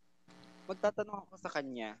 Magtatanong ako sa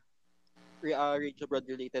kanya, Rachel Broad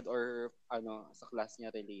related or sa class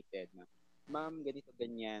niya related na, ma'am, ganito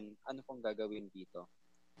ganyan, ano pong gagawin dito?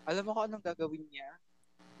 Alam mo kung anong gagawin niya?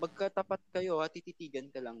 Magkatapat kayo,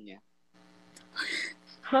 tititigan ka lang niya.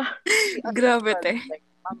 Grabe, te. Like,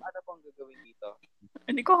 ma'am, ano pong gagawin dito?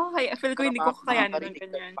 Hindi ko kaya. Feel ko hindi ko kakayanin ng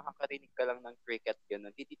ganyan. Makakarinig ka lang ng cricket,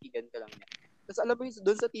 gano'n. Tititigan ka lang niya. Tapos alam mo yun,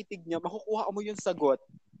 doon sa titig niya, makukuha mo yung sagot.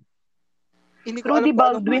 Hindi ko Rudy alam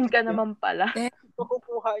Baldwin ka naman pala.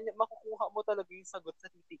 Makukuha mo talaga yung sagot sa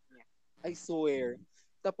titig niya. I swear.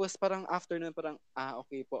 Tapos parang after nun, parang,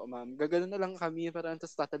 okay po, ma'am. Gagano na lang kami, parang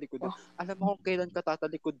tapos tatalikod doon. Alam mo kung kailan ka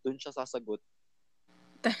tatalikod doon siya sasagot.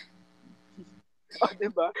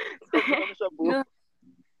 Diba? Ano siya, boo?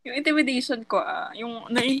 Yung intimidation ko, yung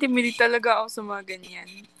na-intimidate talaga ako sa mga ganyan.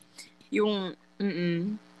 Yung,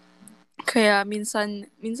 kaya minsan,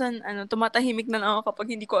 tumatahimik na lang ako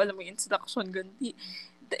kapag hindi ko alam yung instruction, ganti.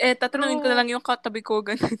 Tatanungin ko na lang yung katabi ko,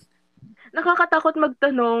 ganun. Nakakatakot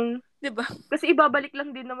magtanong. Diba? Kasi ibabalik lang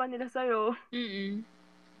din naman nila sa'yo.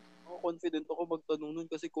 Confident ako magtanong nun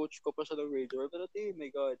kasi coach ko pa siya ng radio. Pero my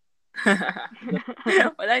God.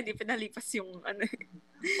 Wala, hindi pinalipas yung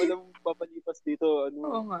Walang papalipas dito.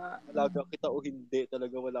 Oo nga. Alaga kita o hindi.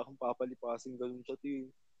 Talaga wala akong papalipasin. Ganun siya,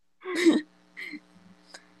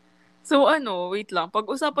 So, wait lang.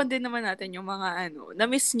 Pag-usapan din naman natin yung mga,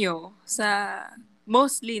 na-miss nyo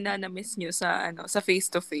mostly na-miss nyo sa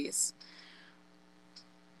face-to-face.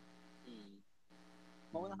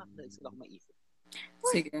 Mauna ka sa gusto ako maisip.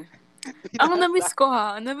 Sige. Ang na-miss ko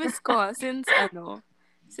ha,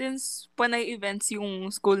 since panay events yung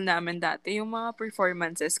school namin dati, yung mga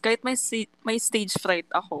performances, kahit may stage fright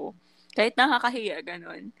ako, kahit nakakahiya,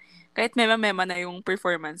 ganun, kahit mema-mema na yung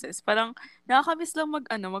performances, parang nakakamiss lang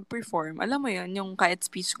mag-perform. Alam mo yun, yung kahit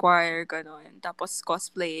speech choir, ganun, tapos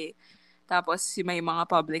cosplay, tapos may mga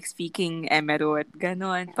public speaking emerald,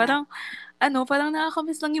 ganun. Parang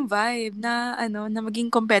nakakamiss lang yung vibe na maging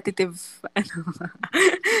competitive,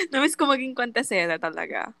 namiss ko maging kontesera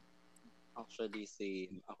talaga. Actually,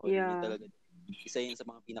 same. Ako Yeah. din talaga. Isa yun sa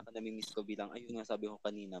mga pinaka-namimiss ko bilang, ayun nga sabi ko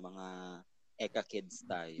kanina, mga eka kids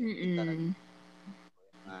tayo. Yung talaga,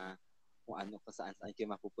 kung ano, kung saan kayo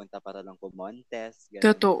mapupunta para lang kumontes. Ganun.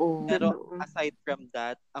 Totoo. Pero aside from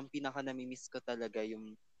that, ang pinaka-namimiss ko talaga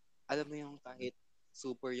yung, alam mo yung kahit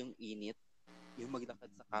super yung init, yung maglakad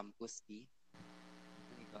sa campus, oh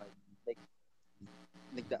my God.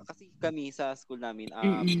 Kasi kami sa school namin,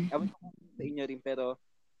 ewan ko kung sa inyo rin, pero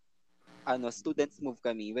students move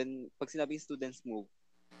kami. Pag sinabing students move,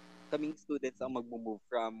 kaming students ang mag-move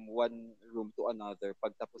from one room to another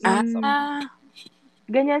pagtapos ng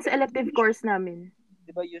Ganyan sa elective course namin.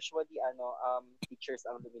 Diba usually, teachers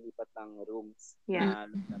ang lumilipat ng rooms na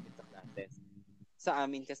lumalapit sa classes. Sa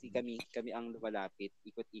amin kasi kami ang lumalapit,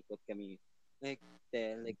 ikot-ikot kami. Like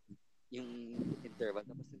yung interval.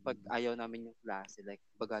 Tapos pag ayaw namin yung klase,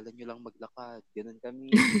 bagalan nyo lang maglakad. Ganun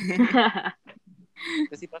kami.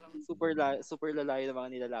 Kasi parang super lalayo ng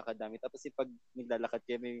mga nilalakad namin. Tapos pag naglalakad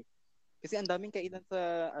kami, kasi ang daming kainan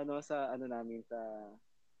sa namin, sa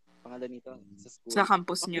pangalan nito, sa school. Sa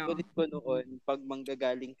campus nyo. Ulit ko noon, pag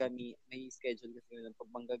manggagaling kami, may schedule kasi noon,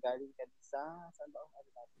 pag manggagaling kami saan ba ang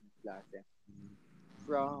natin klase?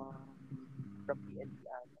 From PNP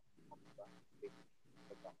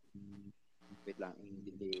wait lang,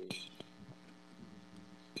 hindi.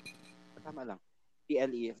 Tama lang.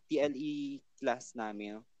 TLE class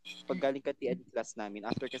namin. Pag galing ka TLE class namin,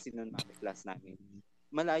 after kasi nun class namin,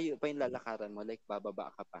 malayo pa yung lalakaran mo,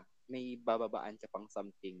 bababa ka pa. May bababaan ka pang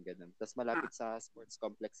something, ganun. Tapos malapit sa sports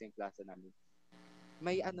complex yung klase namin.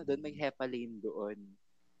 May doon, may HEPA lane doon.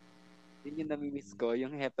 Yun yung namimiss ko,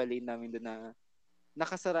 yung HEPA lane namin doon na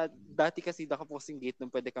nakasara. Dati kasi nakaposing gate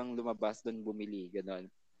nung pwede kang lumabas doon bumili, ganun.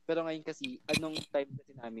 Pero ngayon kasi, anong time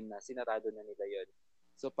kasi namin na, sinarado na nila yun.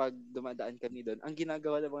 So pag dumadaan kami doon, ang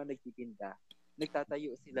ginagawa ng mga nagtitinda,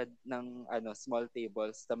 nagtatayo sila ng small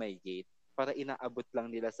tables sa may gate para inaabot lang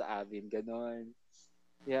nila sa amin, ganon.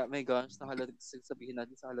 Yeah, my gosh, sabihin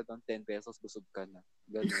natin sa halagang 10 pesos, busog ka na.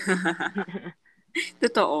 Ganon.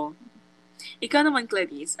 Totoo. Ikaw naman,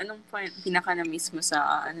 Clarice, anong pinaka-na-miss mo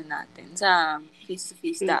sa natin, sa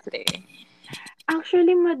face-to-face dati?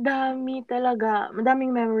 Actually,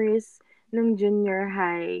 madaming memories nung junior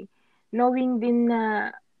high. Knowing din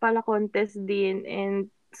na pala contest din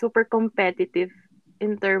and super competitive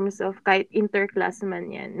in terms of kahit interclass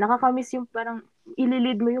man yan. Nakakamiss yung parang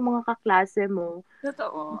ililid mo yung mga kaklase mo.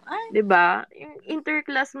 Totoo. Ay. 'Di ba? Yung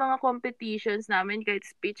interclass mga competitions namin, kahit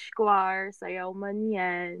speech choir, sayaw man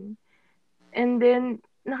yan. And then,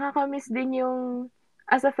 nakakamiss din yung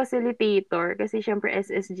as a facilitator, kasi syempre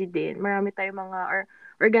SSG din, marami tayong mga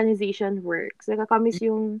organization works. Nakakamiss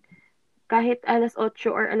yung kahit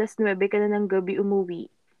 8:00 or 9:00 ka na ng gabi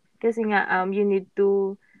umuwi. Kasi nga, you need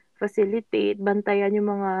to facilitate, bantayan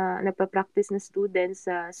yung mga nagpa-practice na students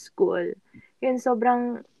sa school. Yun,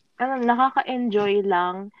 sobrang, nakaka-enjoy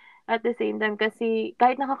lang. At the same time, kasi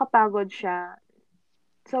kahit nakakapagod siya,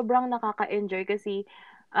 sobrang nakaka-enjoy kasi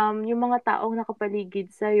yung mga taong nakapaligid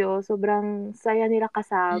sa'yo, sobrang saya nila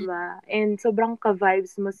kasama and sobrang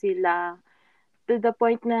ka-vibes mo sila to the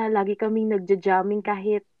point na lagi kaming nagja-jamming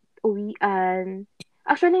kahit uwian.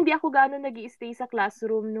 Actually, hindi ako gano'n nag-i-stay sa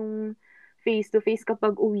classroom nung face-to-face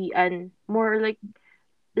kapag uwian. More like,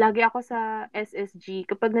 lagi ako sa SSG.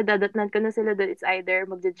 Kapag nadadatnan ko na sila doon, it's either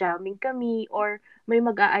magja-jamming kami or may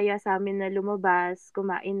mag-aaya sa amin na lumabas,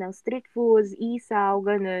 kumain ng street foods, isaw,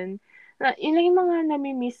 ganun. Yun lang yung mga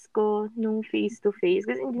nami-miss ko nung face-to-face.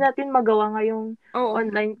 Kasi hindi natin magawa ngayong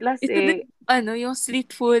online class Ito din, yung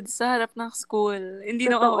street food sa harap ng school. Hindi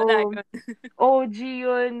na mawala yun. OG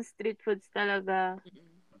yun, street foods talaga.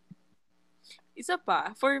 Isa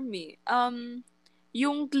pa, for me,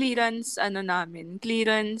 yung clearance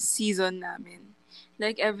season namin.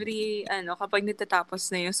 Like every, kapag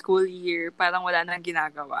natatapos na yung school year, parang wala nang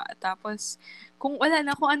ginagawa. Tapos, kung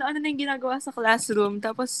ano-ano na yung ginagawa sa classroom,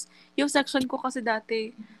 tapos yung section ko kasi dati,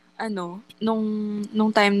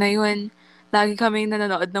 nung time na yun, lagi kami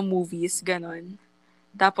nanonood ng movies, ganon.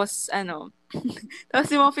 Tapos,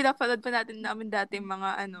 tapos yung mga pinapanood pa namin dati,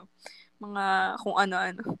 mga kung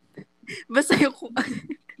ano-ano. Basta yung kung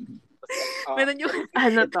meron yung,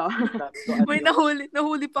 Ano to? may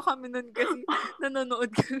nahuli pa kami nun kasi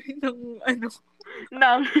nanonood kami ng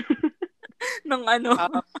Nang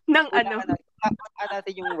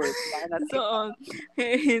natin yung word. So,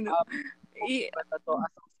 Basta to,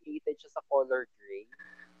 associated siya sa color gray.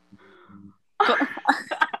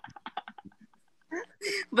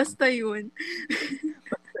 Basta yun.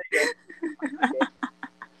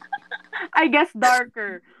 I guess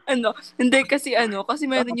darker. Hindi kasi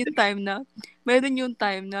meron yung time na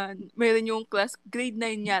meron yung class, grade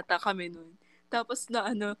 9 yata kami nun. Tapos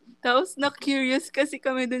na curious kasi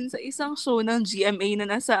kami dun sa isang show ng GMA na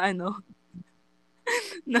nasa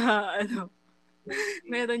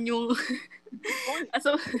meron yung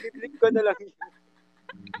so, i-blip ko na lang yun.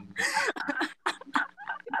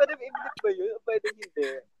 Pwede i-blip ba yun? Pwede hindi.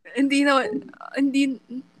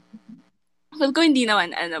 Feel ko hindi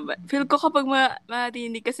naman, Feel ko kapag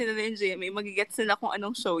marinig kasi nila yung GMA, magigets nila kung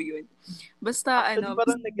anong show yun. Basta,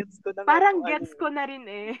 parang nag-gets ko na. Parang gets ko na rin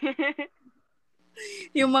eh.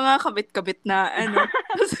 Yung mga kabit-kabit na,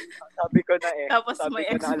 Sabi ko na eh. Tapos may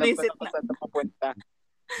explicit na. Saan mapunta.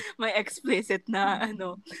 May explicit na,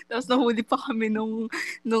 Tapos nahuli pa kami nung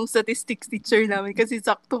statistics teacher namin kasi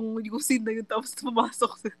saktong yung scene na yun, tapos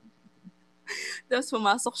pumasok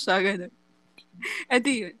siya, gano'n.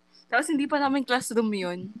 Edi yun. Tapos hindi pa namin classroom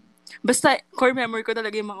yun. Basta, core memory ko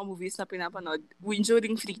talaga yung mga movies na pinapanood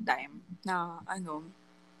during free time. Na,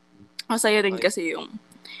 masaya rin kasi yung,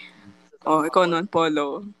 ikaw nun,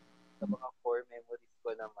 Polo. Sa mga core memories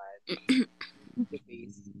ko naman,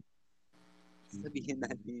 sabihin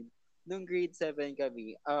natin, nung grade 7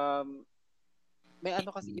 kami, may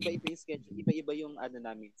kasi iba-iba yung schedule, iba-iba yung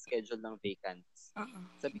namin, schedule ng vacants.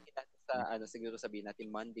 Sabihin natin siguro sabihin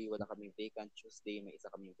natin Monday wala kaming vacant, Tuesday may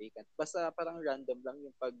isa kaming vacant. Basta parang random lang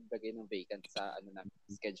yung paglagay ng vacant sa namin,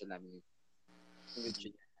 schedule namin yung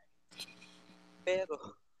junior high. Pero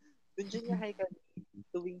yung junior high kami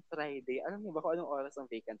tuwing Friday, alam niyo ba kung anong oras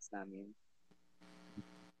ang vacants namin?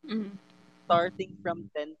 Starting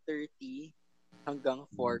from 10:30 hanggang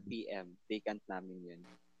 4 p.m. vacant namin yun.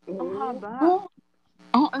 Ang haba.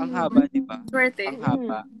 Ang haba, di ba? Swerte. Ang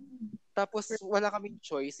haba. Tapos, wala kaming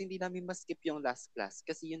choice. Hindi namin ma-skip yung last class.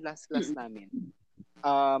 Kasi yung last class namin,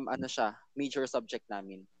 major subject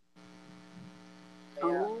namin.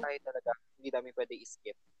 Kaya, kahit talaga, hindi namin pwede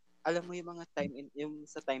i-skip. Alam mo yung mga yung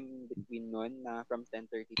sa time between nun, na from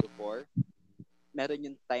 10:30 to 4, meron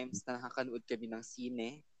yung times na nakakanood kami ng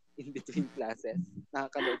sine in between classes.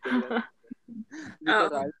 Nakakanood kami ng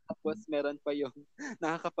literal. Tapos, meron pa yung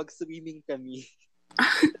nakakapag-swimming kami.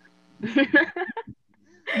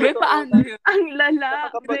 May paano yun? Ang lala.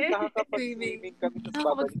 Nakakapag-swimming kami, tapos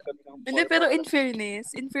babalik kami ng 4. Hindi, pero in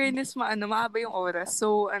fairness, mahaba yung oras.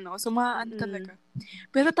 So, talaga.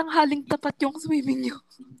 Pero tanghaling tapat yung swimming nyo.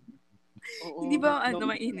 Hindi ba,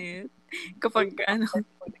 mainit? Kapag,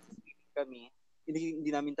 kami,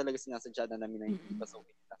 hindi namin talaga sinasadya na namin na hindi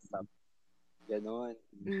pasukin yung last stop. Ganon.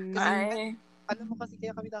 Kasi, alam mo kasi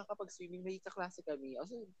kaya kami nakakapag-swimming, may kaklase kami.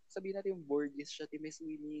 Also, sabihin natin yung Borges siya, may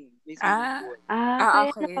swimming. May swimming pool. Kaya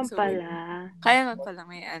okay. naman pala. Kaya naman pala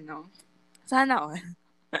may Sana all.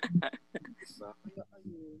 Diba? Kaya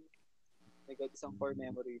my God, isang core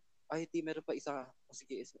memory. Ay, meron pa isa.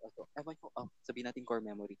 Sige, ewan ko, sabihin natin core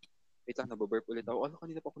memory. Wait lang, nababurp ulit ako.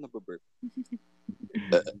 Kanina pa ako nababurp.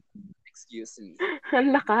 Excuse me.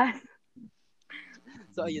 Ang lakas.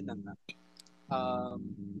 So, ayun na nga.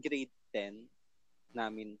 Grade 10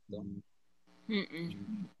 namin to.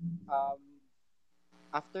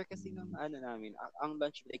 After kasi ng namin, ang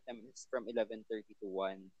lunch break namin is from 11:30 to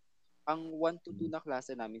 1. Ang 1 to 2 na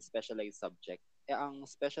klase namin specialized subject. Ang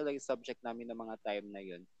specialized subject namin ng mga time na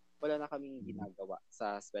yun, wala na kaming ginagawa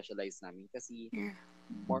sa specialized namin kasi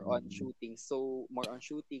more on shooting. So, more on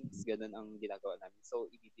shootings, ganun ang ginagawa namin. So,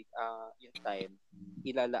 yung time,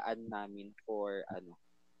 ilalaan namin for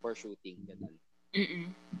shooting, ganun.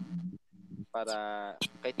 Para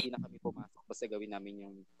kahit di na kami pumasok, basta gawin namin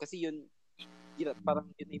yung, kasi yun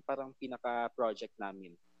parang pinaka-project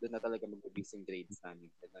namin. Doon na talaga mag-base yung grades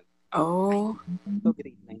namin. Ganun. So,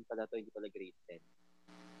 grade 9 pala to, hindi pala grade 10.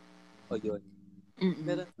 O yun.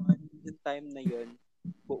 Meron naman, yung time na yun,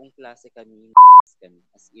 buong klase kami, as in,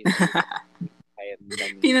 kahit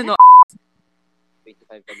kami. Pinano?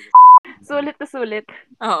 25 kami. Sulit na sulit.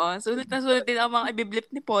 Oo, sulit na sulit din ang mga ibiblip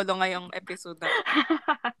ni Polo ngayong episode na.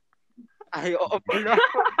 Ay, oo pala.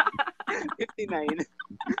 59.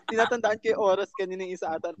 Tinatandaan ko yung oras kanina yung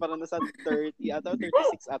isa ata para nasa 30 ata,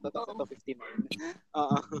 36 ata, tapos ito 59.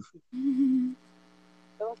 Oo.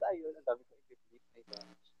 Tapos ayun, ang dami ko i-flip. My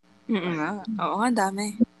gosh. nga. Oo nga,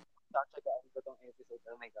 dami. Tatsagaan ko tong episode.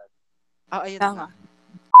 Oh my God. Ayun Tama. na.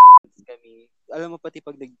 Kami. Alam mo pati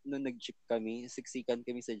pag nung nag-jeep kami, siksikan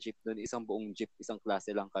kami sa jeep noon, isang buong jeep, isang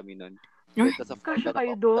klase lang kami noon. Kasya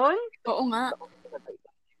kayo doon? Oo nga.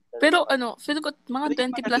 Pero feel ko mga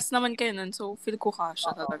 20 plus naman kayo nun, so feel ko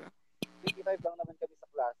kasya talaga. 25 lang naman kami sa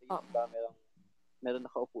klase. Yung iba, meron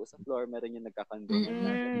nakaupo sa floor, meron yung nagkakandungan.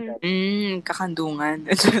 Kakandungan.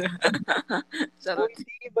 Charot. Uy,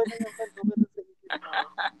 di iba na yung kandungan sa isip mo.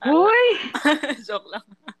 Hoy! Joke lang.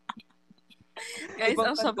 Guys,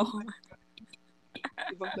 ang sabaw.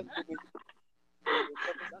 Ibang kandungan.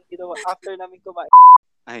 Tapos ang ginawa, after namin kumain,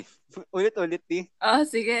 ay, ulit-ulit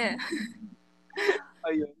Sige.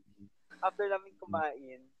 Ayun. After namin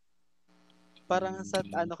kumain, parang sa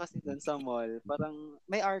kasi doon sa mall, parang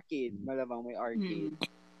may arcade, malamang may arcade.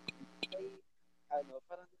 May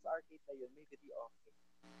parang sa arcade na yun, may video okay.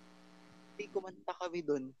 Hindi, kumanta kami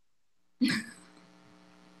doon.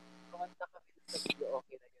 Kumanta kami doon sa video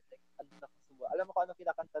okay na yun. Like, nakasuwa. Alam mo kung ano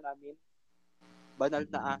kinakanta namin? Banal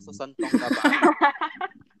na aso, santong kaba.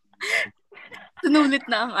 Sunulit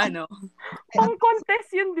na ang Pang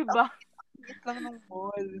contest yun, di ba? Higit lang ng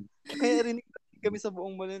mall. Kaya rinig kami sa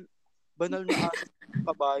buong mall. Banal na aso,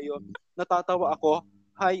 kabayo. Natatawa ako.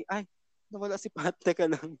 Ay, nawala si Pat. Teka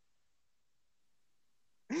lang.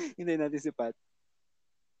 Hindi natin si Pat.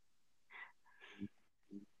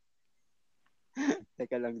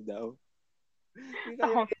 Teka lang daw.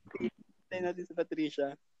 Hindi natin si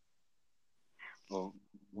Patricia.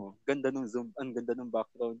 Ganda ng zoom. Ang ganda ng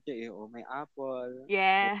background niya eh. May apple.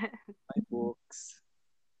 Yeah. May books.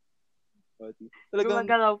 Talagang,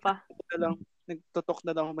 gumagalaw pa. Nagtotok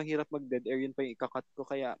na lang ako, mahirap mag-dead air. Yun pa yung ikakat ko.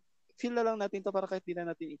 Kaya, feel na lang natin to para kahit di na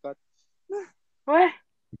natin ikat. Weh!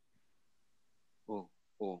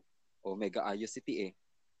 Mega ayos si T eh.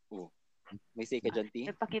 May say ka dyan, T?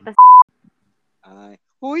 Nagpakita Ay.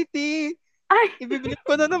 Huy, T! Ay! Ibibilip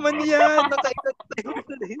ko na naman yan. Nakailan tayo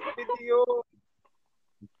sa video.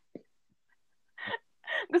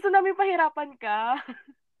 Gusto namin pahirapan ka.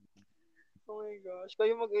 Oh my gosh.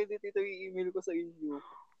 Kayo mag-edit ito, i-email ko sa inyo.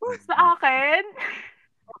 Sa akin?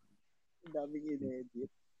 Ang daming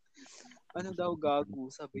in-edit. Ano daw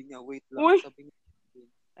gago? Sabi niya, wait lang. Uy! Sabi niya,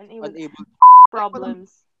 unable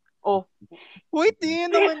problems. Wait,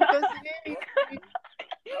 naman kasi.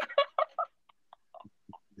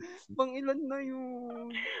 Pang ilan na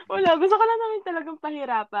yun? Wala, gusto ka lang namin talagang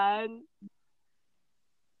pahirapan.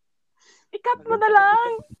 I-cut mo na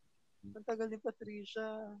lang. Ang tagal ni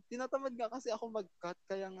Patricia. Tinatamad nga kasi ako mag-cut,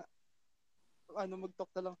 kaya nga, mag-talk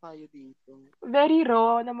na lang tayo dito. Very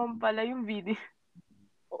raw naman pala yung video.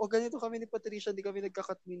 Oo, ganito kami ni Patricia, hindi kami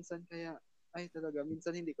nagka-cut minsan, kaya, talaga,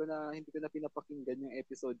 minsan hindi ko na pinapakinggan yung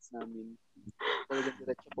episodes namin. Talagang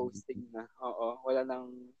diretso posting na. Oo, wala nang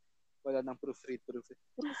proofread.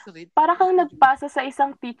 Para kang nagpasa sa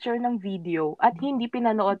isang teacher ng video at hindi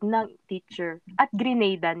pinanood ng teacher at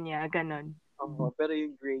grenadean niya, ganon. Oo, pero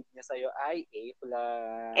yung grade niya sa'yo ay A+.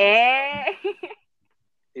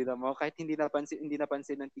 Tignan mo, kahit hindi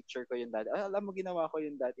napansin ng teacher ko yun dati. Alam mo, ginawa ko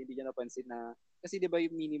yun dati, hindi niya napansin na, kasi di ba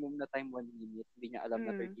yung minimum na time 1 minute, hindi niya alam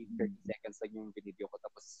na 30 seconds lang yung video ko,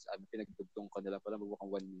 tapos pinagdugtong ko nila pala mabukang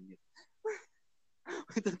 1 minute.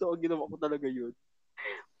 Totoo, ginawa ko talaga yun.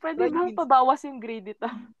 Pwede bang pabawas yung grade ito?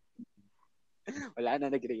 Wala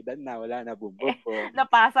na, nag-gradean na, wala na, boom.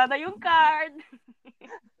 Napasa na yung card.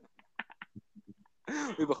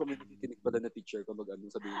 Uy, baka may nakikinig pala na teacher ko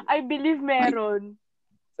sabihin. I believe meron.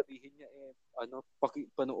 Sabihin niya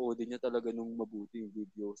panoodin niya talaga nung mabuti yung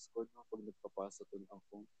videos ko pag nagpapasa to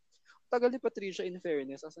ako. Tagal ni Patricia, in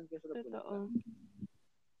fairness, asan kaya siya napunta? Totoo.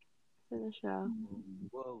 Saan siya?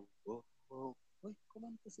 Wow. Uy,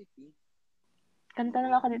 kumanta si P. Kanta na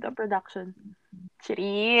lang ako dito, production.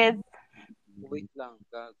 Cheers! Wait lang,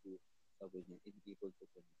 gago. Sabi niya, hindi ko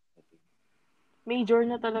ito. Major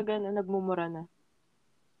na talaga na, nagmumura na.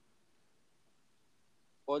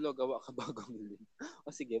 Polo, gawa ka bagong link.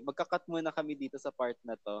 O sige, magka-cut muna kami dito sa part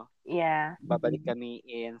na to. Yeah. Babalik kami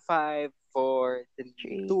in 5, 4,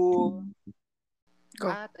 3, 2. Go.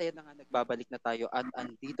 At ayun na nga, nagbabalik na tayo at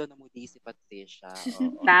andito na muli si Patricia.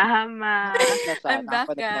 Oo. Tama. I'm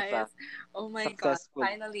back, guys. Oh my Successful. God,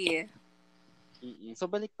 finally. So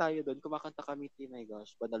balik tayo doon, kumakanta kami, my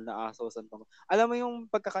gosh, banal na aso, santong. Alam mo yung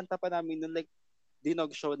pagkakanta pa namin noon, like,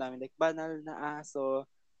 dinog show namin, like, banal na aso,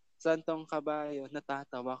 santong kabayo,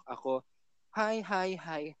 natatawak ako, hi.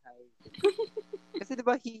 Kasi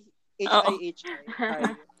diba, H-I-H-I, hi.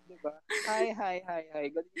 diba? Hi.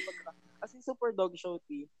 Ganun yung as in, super dog show,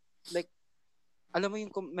 like, alam mo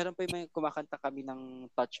yung meron pa yung may kumakanta kami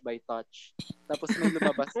ng Touch by Touch. Tapos may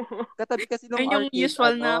lumabas. Katabi kasi nung Yun yung arcade,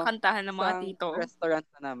 usual na kantahan ng mga isang tito. restaurant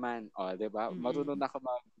na naman. O, diba? Marunong na ako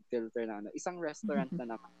mag-filter na Isang restaurant na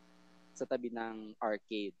naman sa tabi ng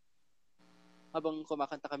arcade. Habang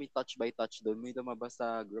kumakanta kami Touch by Touch doon, may lumabas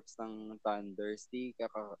sa groups ng Thundersty,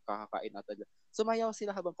 kakakain natin. Sumayaw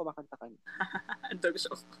sila habang kumakanta kami. Dog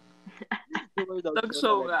show. Dog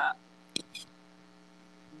show nga.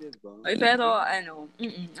 Diba? Ay, pero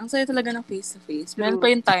ang saya talaga ng face-to-face. Meron pa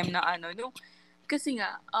yung time na kasi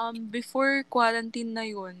nga, before quarantine na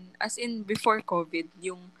yun, as in before COVID,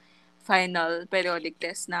 yung final periodic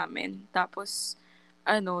test namin. Tapos,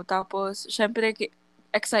 syempre,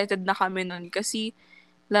 excited na kami nun kasi,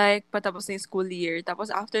 like, patapos na yung school year. Tapos,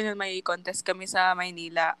 after nun, may contest kami sa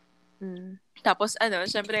Maynila. Tapos,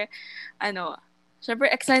 syempre,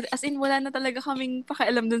 excited. As in, wala na talaga kaming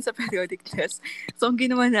pakialam dun sa periodic test. So, ang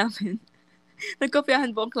ginawa namin,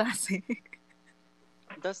 nagkopyahan po ang klase.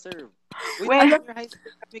 Deserve. Wait, alam your high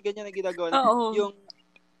school kami ganyan na ginagawa. Oo. Yung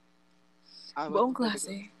buong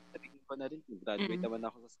klase. Sabihin ko na rin, graduate naman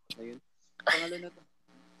ako sa school na yun. Pangalan na to.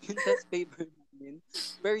 Yung test paper namin.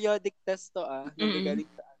 Periodic test to nagagaling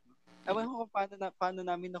sa Ewan ko kung paano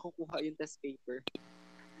namin nakukuha yung test paper.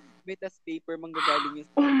 May test paper manggagaling yung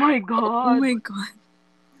Oh my God!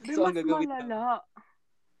 So, ang mas gagawin malala.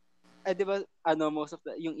 Di ba, most of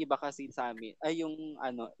yung iba kasi sa amin,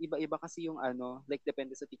 iba-iba kasi yung like,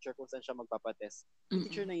 depende sa teacher kung saan siya magpapatest. Yung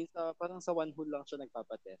teacher na yun, parang sa one hole lang siya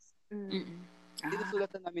nagpapatest.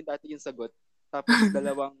 Sinusulatan namin dati yung sagot, tapos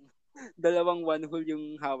dalawang one hole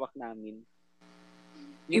yung hawak namin.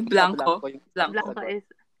 Yung blanco is.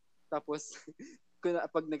 Tapos,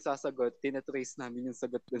 pag nagsasagot, tinatrace namin yung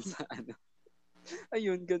sagot dun sa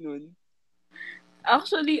Ayun, ganun.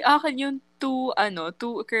 Actually, akin yung two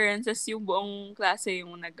occurrences yung buong klase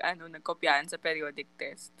yung nagkopyahan sa periodic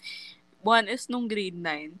test. One is nung grade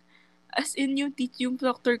 9. As in, yung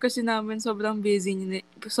proctor kasi namin sobrang busy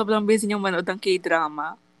niyang manood ng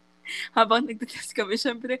K-drama. Habang nagtitest kami,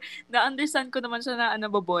 syempre, na-understand ko naman siya na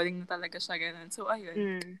boring na talaga siya, ganun. So,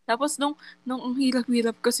 ayun. Tapos, nung ang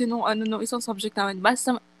hirap-hirap kasi nung isang subject namin,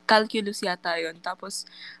 basta calculus yata yun. Tapos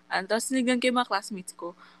tinignan ko yung mga classmates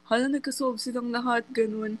ko. Hala, nagkasolve silang lahat,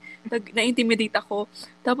 ganun. Na-intimidate ako.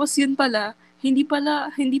 Tapos, yun pala, hindi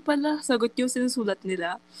pala sagot yung sinusulat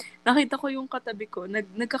nila. Nakita ko yung katabi ko,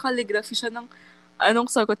 nagka-calligraphy siya ng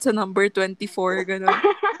anong sagot sa number 24, ganun.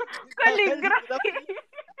 Calligraphy!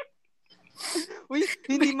 Uy,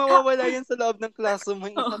 hindi mawawala yan sa loob ng classroom.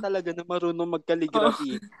 May isa talaga na marunong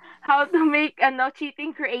mag-calligraphy. How to make cheating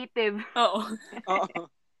creative. Oo.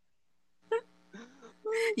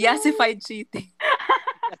 Yassified cheating.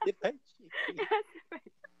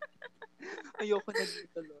 Ayoko na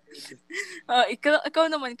dito, Lord. Ikaw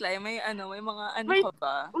naman, Clay, may mga ka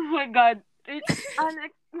ba? Oh my God.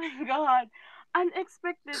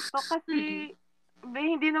 Unexpected to kasi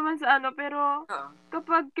hindi naman sa pero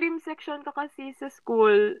kapag cream section ka kasi sa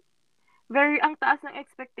school, ang taas ng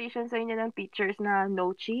expectation sa inyo ng teachers na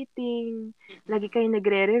no cheating, lagi kayo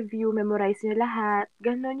nagre-review, memorize nyo lahat.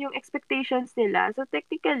 Ganon yung expectations nila. So,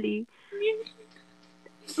 technically,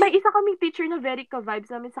 may isa kaming teacher na very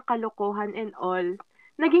ka-vibes namin sa kalokohan and all.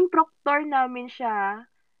 Naging proctor namin siya.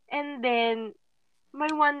 And then,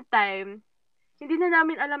 may one time, hindi na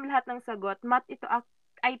namin alam lahat ng sagot. Math ito,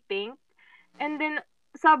 I think. And then,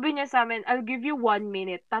 sabi niya sa amin, I'll give you 1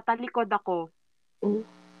 minute. Tatalikod ako.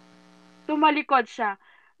 Tumalikod siya.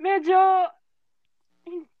 Medyo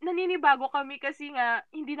naninibago kami kasi nga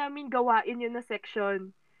hindi namin gawain yun na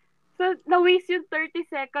section. So, na-waste yung 30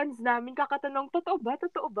 seconds namin kakatanong, totoo ba?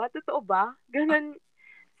 Ganun.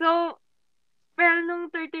 So, pero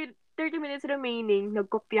nung 30 minutes remaining,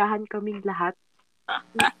 nagkopyahan kaming lahat.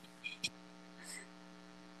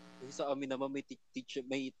 Sa amin naman may teacher,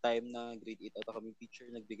 may time na grade 8 ata kami teacher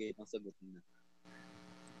nagbigay ng sagot na.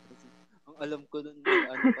 Kasi, ang alam ko nun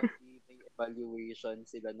kasi may evaluation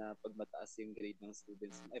sila na pag mataas yung grade ng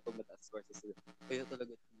students, pag mataas score sa students. Kaya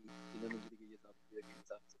talaga sila nagbigay yung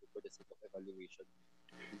sa sagot for the sake of evaluation.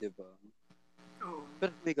 Diba? Oh.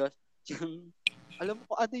 Pero my gosh, alam mo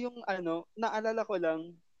ko naalala ko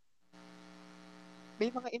lang, may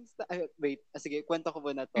mga sige, kwento ko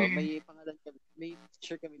muna to. May pangalan kami, may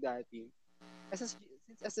teacher kami dati. Since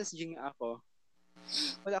SSG nga ako,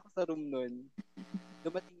 wala ako sa room nun.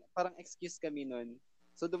 Dumating, parang excuse kami nun.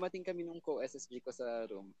 So, dumating kami nung co-SSG ko sa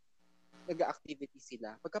room. Nag-activity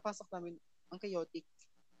sila. Pagkapasok namin, ang chaotic.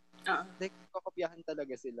 Like, kakopyahan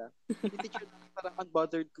talaga sila. Yung teacher namin, parang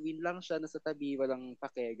unbothered queen lang siya, nasa tabi, walang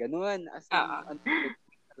pake. Ganun. As in, unbothered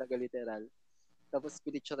queen talaga literal. Tapos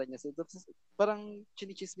pinicturean niya. So, tapos parang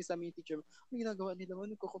chinichismis sa amin yung teacher. Ano ginagawa nila? Ano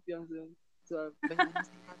nagkukopya sa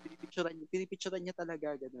pinipicturean niya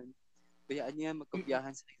talaga, ganun. Bayaan niya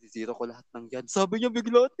magkopyahan sa zero ko lahat ng yan. Sabi niya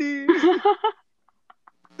bigla,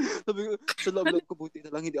 sabi ko, sa loob ko buti na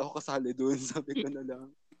lang hindi ako kasali doon. Sabi ko na lang.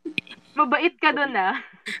 Mabait ka doon,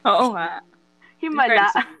 Oo nga. Himala.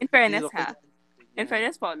 In fairness, ha? In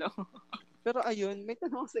fairness, Polo. Pero ayun, may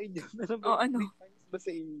tanong sa inyo. Ano? May times ba sa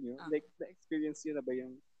inyo? Like, na-experience yun na ba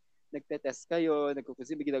yung nagte-test kayo,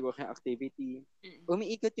 nagkukusin, may ginagawa kayong activity.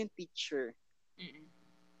 Umiikot yung teacher.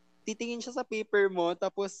 Titingin siya sa paper mo,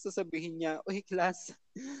 tapos sasabihin niya, uy, class,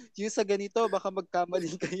 yung sa ganito, baka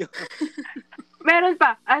magkamali kayo. Meron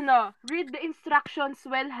pa, read the instructions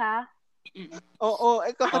well, ha? Oo,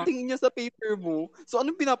 kakatingin niya sa paper mo. So,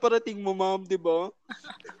 anong pinaparating mo, ma'am, di ba?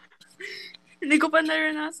 Hindi ko pa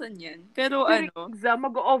naranasan yan. Pero exam,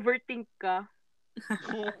 mag-overthink ka.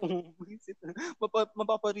 Oo.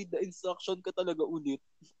 Mapaparead the instruction ka talaga ulit.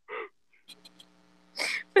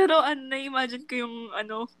 Pero na-imagine ko yung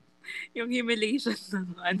yung humiliation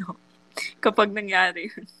ng kapag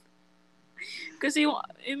nangyari yun. Kasi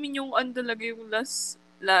yung talaga yung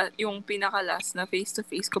yung pinaka-last na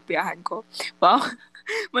face-to-face kopyahan ko. Wow.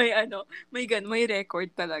 May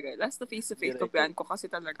record talaga. Last na face-to-face kopyahan ko kasi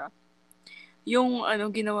talaga. Yung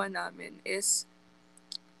ginawa namin is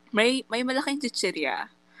may malaking chichirya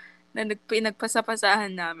na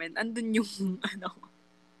pinagpasapasahan namin. Andun yung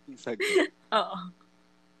Oo.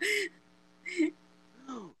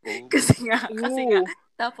 Kasi nga.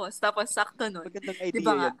 Tapos sakto nun. Magandang idea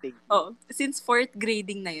diba nga? yan, Since 4th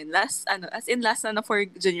grading na yun, last na for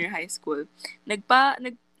junior high school,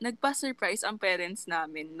 nagpa-surprise ang parents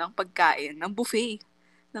namin ng pagkain, ng buffet,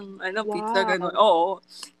 ng pizza, gano'n. Oo.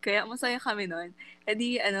 Kaya masaya kami nun. E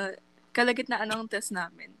di, kalagitnaan ng test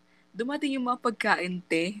namin, dumating yung mga pagkain,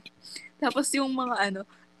 Tapos yung mga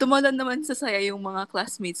tumalon naman sa saya yung mga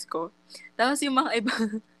classmates ko. Tapos yung mga iba,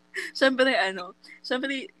 syempre,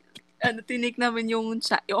 tinake namin yung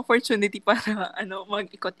opportunity para,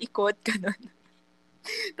 mag-ikot-ikot, gano'n.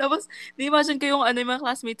 Tapos, di-imagine ko yung, yung mga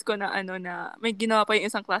classmates ko na, na, may ginawa pa yung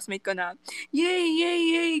isang classmate ko na, yay, yay,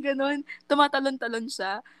 yay, gano'n. Tumatalon-talon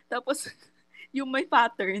siya. Tapos, yung may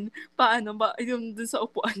pattern, yung dun sa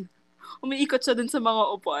upuan. Umiikot siya dun sa mga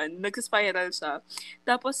upuan. Nag-spiral siya.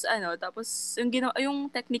 Tapos, yung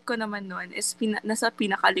technique ko naman noon is, nasa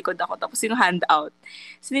pinakalikod ako. Tapos, yung handout,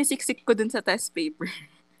 sinisiksik ko dun sa test paper.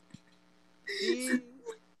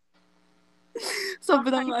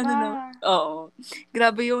 Sobrang oo.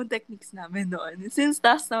 Grabe yung techniques namin noon. Since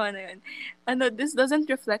task naman na yun, this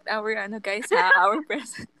doesn't reflect our, guys, our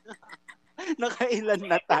present. Nakailan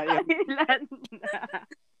na tayo. Nakailan na.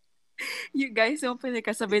 You guys, yung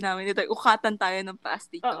pinagkasabi namin dito, ukatan tayo ng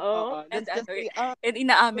plastic. Oo. And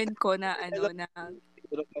inaamin ko na,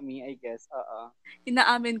 siguro kami, I guess.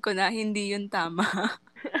 Inaamin ko na, hindi yun tama.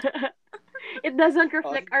 It doesn't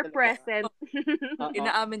reflect our present.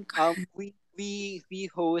 Inaamin ko. We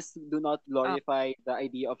hosts do not glorify the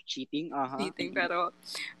idea of cheating. Cheating, pero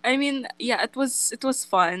I mean, yeah, it was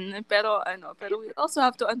fun, pero we also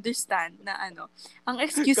have to understand na ang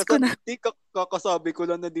excuse ko na kakasabi ko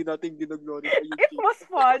lang na di natin ginaglorify yung it was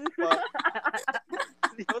fun.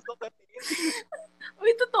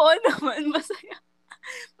 Uy, totoo naman, masaya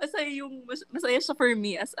siya for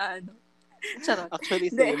me as charot.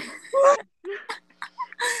 Actually, same.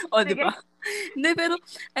 Diba? Hindi, pero,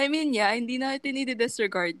 I mean, yeah, hindi natin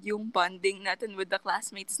i-disregard yung bonding natin with the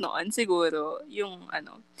classmates noon. Siguro,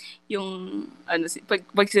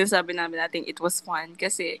 pag sinasabi natin, it was fun.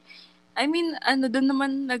 Kasi, I mean, doon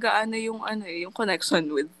naman yung connection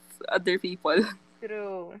with other people.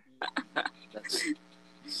 True.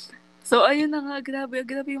 So, ayun na nga, grabe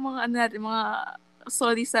yung mga mga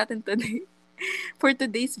stories natin today. For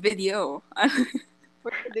today's video. For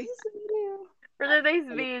today's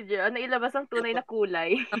video, ilabas ang tunay na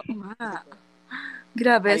kulay. Oo nga.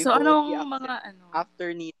 Grabe. So,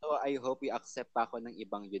 after nito, I hope we accept pa ako ng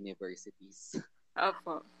ibang universities.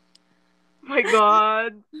 Opo. My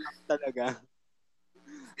God. Talaga.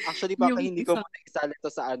 Actually, baka hindi ko muna isali to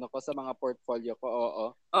sa sa mga portfolio ko. Oo.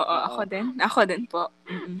 Ako din. Ako din po.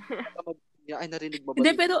 Ay, narinig mo ba?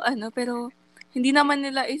 Hindi, pero hindi naman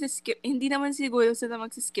nila i-skip. Hindi naman siguro sila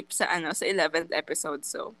mag-skip sa sa 11th episode.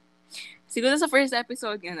 So, siguro sa first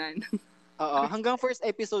episode, ganun. Oo, hanggang first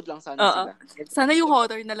episode lang sana sila. Sana yung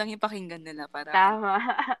horror na lang yung pakinggan nila para. Tama.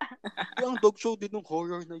 Yung dog show din ng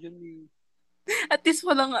horror na yun eh. At least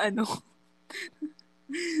walang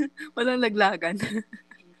walang laglagan.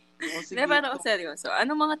 Pero seryoso,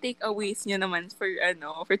 anong mga takeaways nyo naman for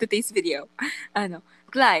today's video?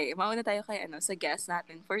 Clay, mauna tayo kay sa guest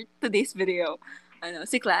natin for today's video.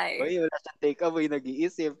 Si Clay. Uy, wala siyang takeaway,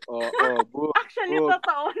 nag-iisip. Actually,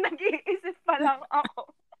 totoo, nag-iisip pa lang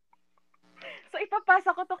ako. So,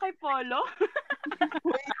 ipapasa ko to kay Polo?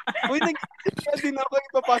 Uy, nag-iisip ka din ako,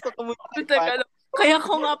 ipapasok ko muna kay Pat. Kaya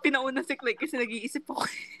ko nga pinauna si Clay kasi nag-iisip ako.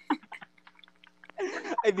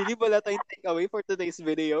 I believe wala tayong takeaway for today's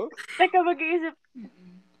video. Teka, mag-iisip.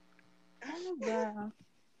 Ano ba?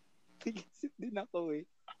 Nag-iisip din ako eh.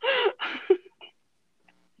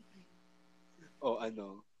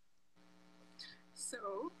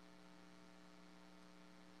 So,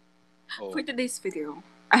 for today's video,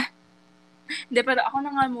 hindi, pero ako na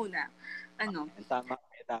nga muna. Tama.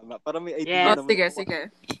 Para may idea naman. Sige.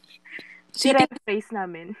 Cheating face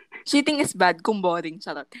namin. Cheating is bad kung boring.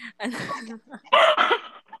 Charot.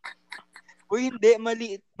 Uy, hindi.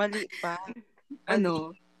 Mali pa.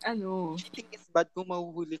 Ano? Cheating is bad kung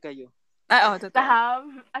mahuhuli kayo. Totoo.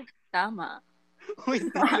 Tama. Uy,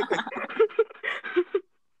 hindi.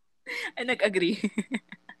 Ay, nag-agree.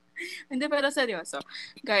 Hindi, pero seryoso.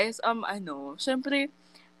 Guys, syempre,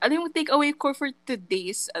 yung take-away ko for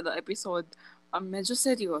today's episode, medyo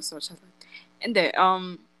seryoso. Charot. Hindi,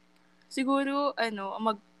 siguro,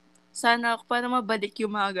 sana para mabalik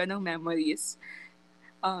yung mga ganong memories.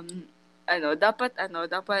 Dapat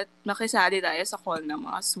makisali tayo sa call ng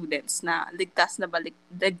mga students na ligtas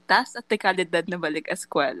at dekalidad na balik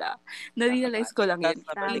eskwela. Na-realize ko lang yun. Ligtas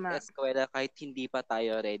na balik eskwela kahit hindi pa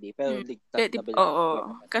tayo ready. Pero ligtas na balik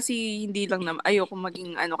eskwela. Kasi hindi lang naman, ayoko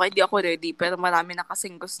maging, kahit di ako ready, pero marami na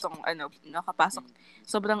kasing gustong, nakapasok.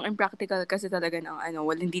 Sobrang impractical kasi talaga ng,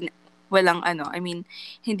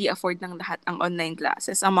 hindi afford ng lahat ang online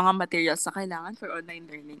classes, ang mga materials na kailangan for online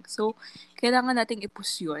learning. So, kailangan nating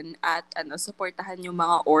i-push yun at supportahan yung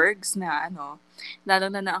mga orgs na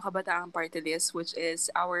lalo na ang Kabataang Party List, which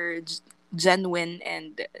is our genuine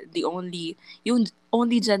and yung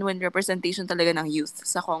only genuine representation talaga ng youth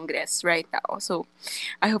sa Congress right now. So,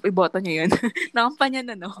 I hope iboto nyo yun.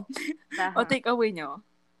 Nakampanya na, no? O take away nyo.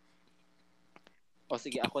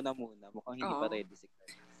 Sige, ako na muna. Mukhang hindi pa ready si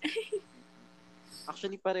Clarice.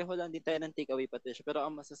 Actually, pareho lang din tayo ng takeaway, Patricia. Pero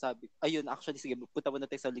ang masasabi, sige, punta muna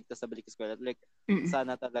tayo sa ligtas sa balik eskwela.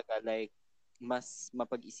 Sana talaga, mas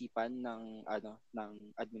mapag-isipan ng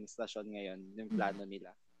administrasyon ngayon, yung plano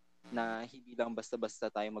nila. Na hindi lang basta-basta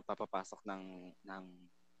tayo magpapapasok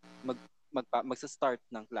magsa-start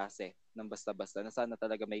ng klase ng basta-basta. Na sana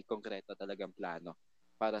talaga may konkreto talagang plano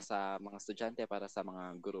para sa mga estudyante, para sa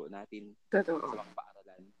mga guro natin, Totoo. sa mga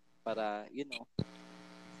paaralan. Para,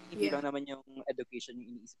 hindi lang naman yung education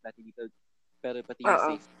yung iniisip natin dito, pero pati yung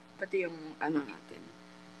safety. Pati yung natin.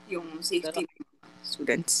 Yung safety ng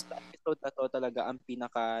students. Sa episode na to talaga, ang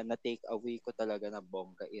pinaka na-take away ko talaga na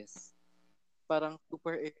bongga is parang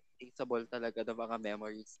super irreplaceable talaga ng mga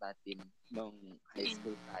memories natin nung high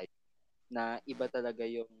school tayo. Na iba talaga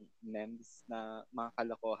yung memes na mga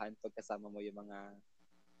kalokohan pag kasama mo yung mga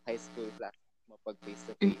high school class mo pag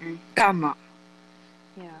face-to-face. Tama.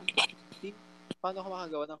 Yeah. Paano ako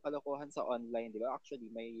makagawa ng kalokohan sa online, di ba? Actually,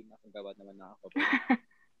 may nakagawa naman na ako.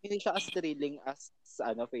 Hindi siya as thrilling as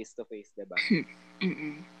face-to-face, di ba?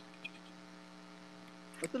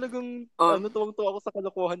 Talagang, tuwang-tuwa ako sa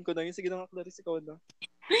kalokohan ko na yun. Sige na nga, Clarice, ikaw na.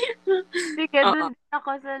 Sige, doon ako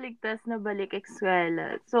sa ligtas na balik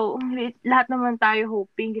eskwela. So, lahat naman tayo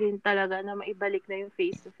hoping rin talaga na maibalik na yung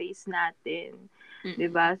face-to-face natin. Di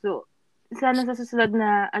ba? So, sana sa susunod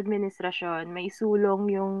na administrasyon, may sulong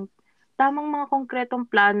yung tamang mga konkretong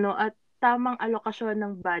plano at tamang alokasyon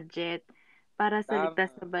ng budget para sa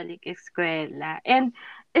ligtas na balik eskwela. And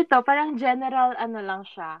ito, parang general lang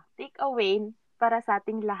siya. Take away para sa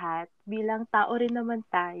ating lahat bilang tao rin naman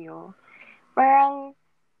tayo. Parang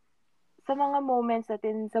sa mga moments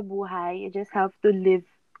natin sa buhay, you just have to live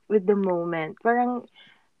with the moment. Parang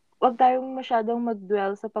wag tayong masyadong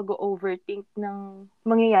mag-dwell sa pag-overthink ng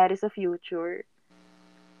mangyayari sa future.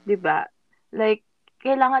 'Di ba?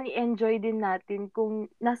 Kailangan i-enjoy din natin kung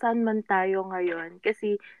nasaan man tayo ngayon.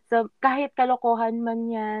 Kasi kahit kalokohan man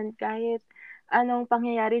yan, kahit anong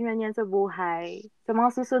pangyayari man yan sa buhay, sa mga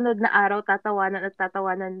susunod na araw,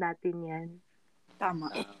 tatawanan natin yan. Tama.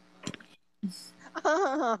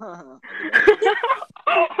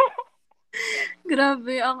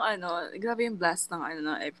 Grabe yung blast ng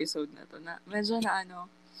episode na to.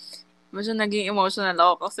 Medyo naging emotional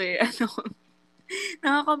ako kasi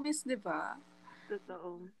nakaka-miss, di ba?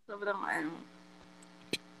 Totoo. Sobrang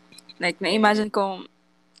na-imagine ko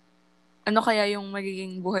kaya yung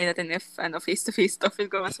magiging buhay natin if face-to-face to,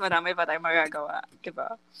 feel ko mas marami pa tayong magagawa,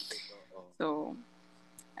 diba? So,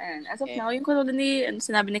 Ayan, as of And- now, yung katulad ni,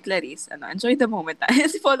 sinabi ni Clarice, enjoy the moment. Ayan,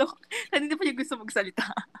 si Polo, kanina pa yung gusto magsalita.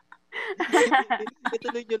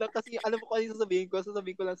 Ituloy nyo lang kasi alam mo kung ano yung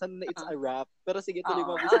sasabihin ko lang sana na it's a wrap. Pero sige, tuloy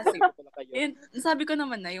mo. Sige. Ko pala kayo. Yun, sabi ko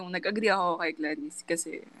naman na yung nag-agree ako kay Clarice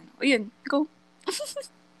kasi, yun, go.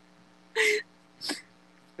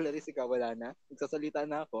 Clarice, ikaw wala na? Magsasalita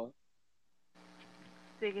na ako.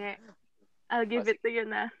 Sige. I'll give it to you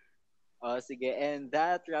na. Sige. And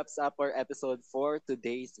that wraps up our episode for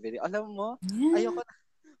today's video. Alam mo, ayoko na.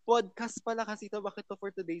 Podcast pala kasi ito. Bakit to for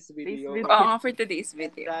today's video? Oo, for today's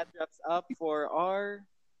video. And that wraps up for our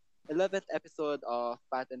 11th episode of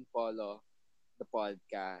Pat and Polo, the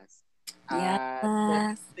podcast.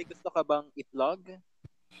 Yes. So, may gusto ka bang i-vlog?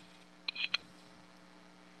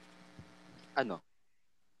 Ano?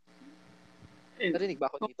 Narinig ba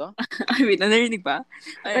ako dito? Wait, narinig ba?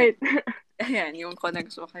 Wait. Ayan, yung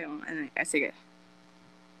connection ko yung, sige.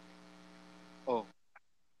 Oh.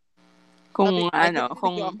 Kung,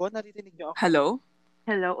 Naririnig niyo ako. Hello?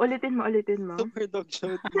 Hello, ulitin mo. Super dog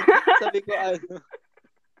show. Sabi ko,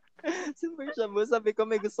 Super shabu. Sabi ko,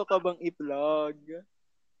 may gusto ka bang i-vlog?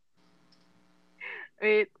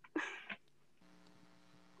 Wait.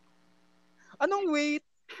 Anong wait?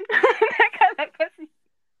 Teka lang kasi.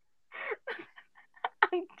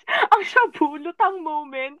 ang shabulot ang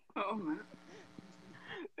moment. Oo nga.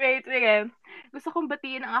 Wait, sige. Gusto kong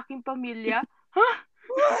batiin ang aking pamilya.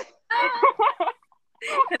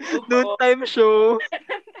 Noon time show.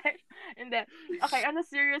 Hindi. Okay, on a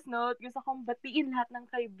serious note, gusto kong batiin lahat ng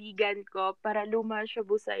kaibigan ko para luma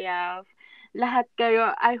shabu sayaf. Lahat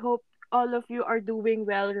kayo, I hope all of you are doing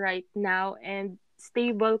well right now and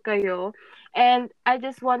stable kayo. And I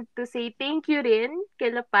just want to say thank you rin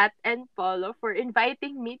kila Pat and Polo for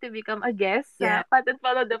inviting me to become a guest sa Pat and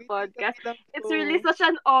Polo the podcast. It's really such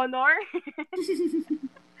an honor.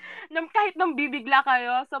 Kahit nang bibigla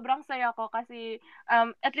kayo, sobrang saya ko kasi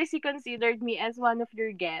at least you considered me as one of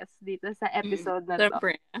your guests dito sa episode na to.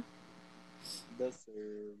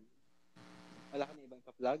 Deserve. Wala ka na ibang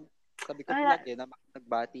pa-vlog? Sabi ko vlog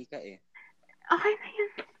nagbati ka eh. Okay na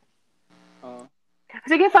yun.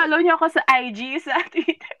 Sige, follow niyo ako sa IG, sa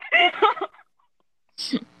Twitter.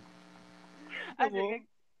 Sige.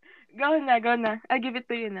 Go na. I'll give it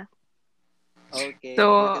to you na. Okay. So,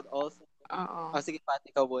 you could also... sige, Pat,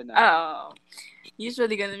 ikaw muna.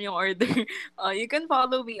 Usually, ganun yung order. You can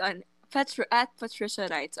follow me on at Patricia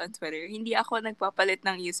Writes on Twitter. Hindi ako nagpapalit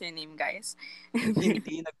ng username, guys.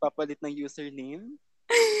 Hindi nagpapalit ng username?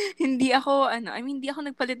 Hindi ako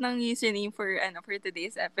nagpalit ng username for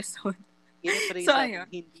today's episode. So,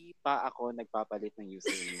 hindi pa ako nagpapalit ng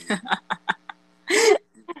username.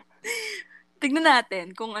 Tignan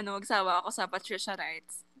natin kung magsawa ako sa Patricia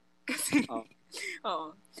Writes. Kasi,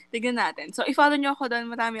 tignan natin. So, i-follow nyo ako doon.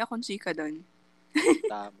 Marami akong chika doon.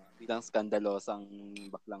 Tama. Bilang skandalosang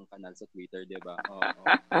baklang kanal sa Twitter, di ba? Oo.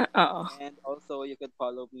 And also, you could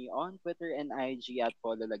follow me on Twitter and IG at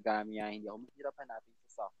Polo Lagamia. Hindi ako mahirap hanapin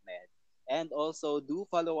sa SoftNet. And also, do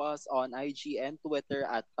follow us on IG and Twitter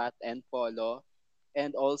at Pat and Polo.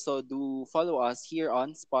 And also, do follow us here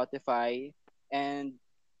on Spotify. And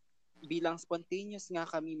bilang spontaneous nga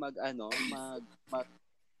kami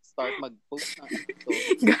start mag-post ng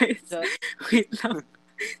episode. Guys, wait lang.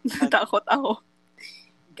 Natakot ako.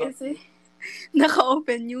 Kasi,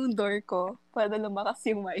 naka-open yung door ko para lumakas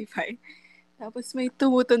yung wifi. Tapos may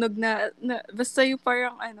tumutunog na basta yung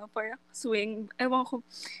parang swing. Ewan ko.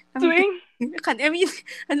 Swing? I mean,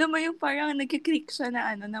 mo yung parang nagkikrik siya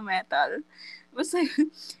na na metal. Basta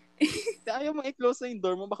yun. Ayaw mo i-close na yung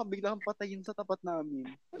door mo, baka bigla kang patayin sa tapat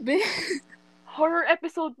namin. Horror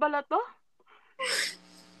episode pala to?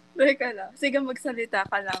 Teka lang. Sige, magsalita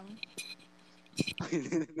ka lang.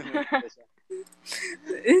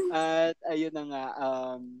 At ayun na nga,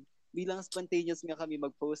 bilang spontaneous nga kami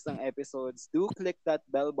mag-post ng episodes, do click that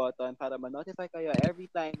bell button para ma-notify kayo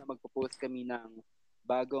every time na magpo-post kami ng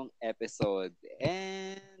bagong episode.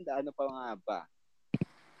 And ano pa nga ba?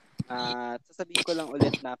 Sasabihin ko lang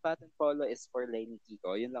ulit na Pat and Polo is for Lane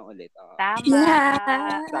Kiko. Yun lang ulit. Tama.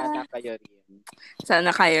 Yeah. Sana kayo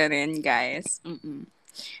Sana kayo rin, rin. guys.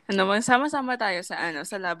 Sama-sama tayo sa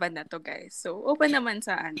sa laban na to, guys. So, open naman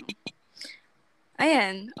sa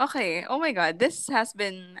Ayan, okay. Oh my God, this has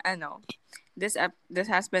been this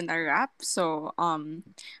has been a wrap. So,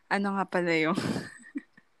 nga pala yung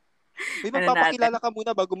May magpapakilala ka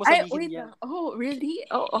muna bago mo sabihin yan. Oh, really?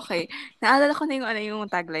 Oh, okay. Naalala ko na yung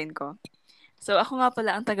tagline ko. So, ako nga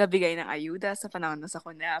pala ang tagabigay ng ayuda sa panahon na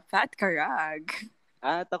sakuna, Pat Karag.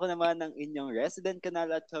 At ako naman ang inyong resident kanal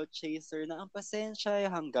at cloud chaser na ang pasensya ay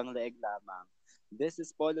hanggang leeg lamang. This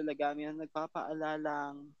is Polo Lagami ang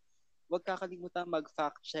nagpapaalalang huwag kakalimutan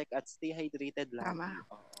mag-fact check at stay hydrated lagi. Tama.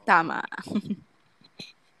 Oo. Tama.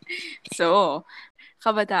 So,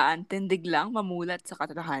 kabataan, tindig lang mamulat sa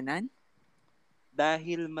katotohanan?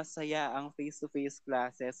 Dahil masaya ang face-to-face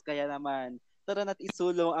classes, kaya naman, tara na't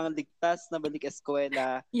isulong ang ligtas na balik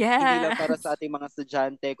eskwela. Hindi lang para Yes. sa ating mga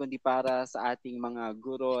estudyante, kundi para sa ating mga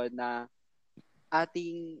guro na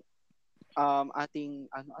ating ano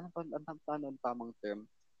tamang term?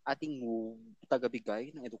 Ating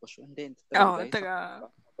tagabigay ng edukasyon. Hindi, Oo, tagabigay.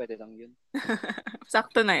 Pwede lang yun.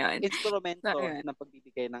 sakto na yun. Instrumento Ayun. ng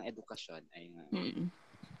pagbibigay ng edukasyon. Ayun. Mm.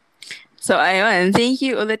 So, ayun. Thank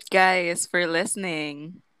you ulit, guys, for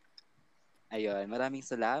listening. Ayun. Maraming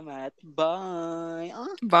salamat. Bye!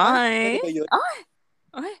 Bye! Pwede ba yun? Ay!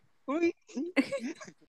 Uy!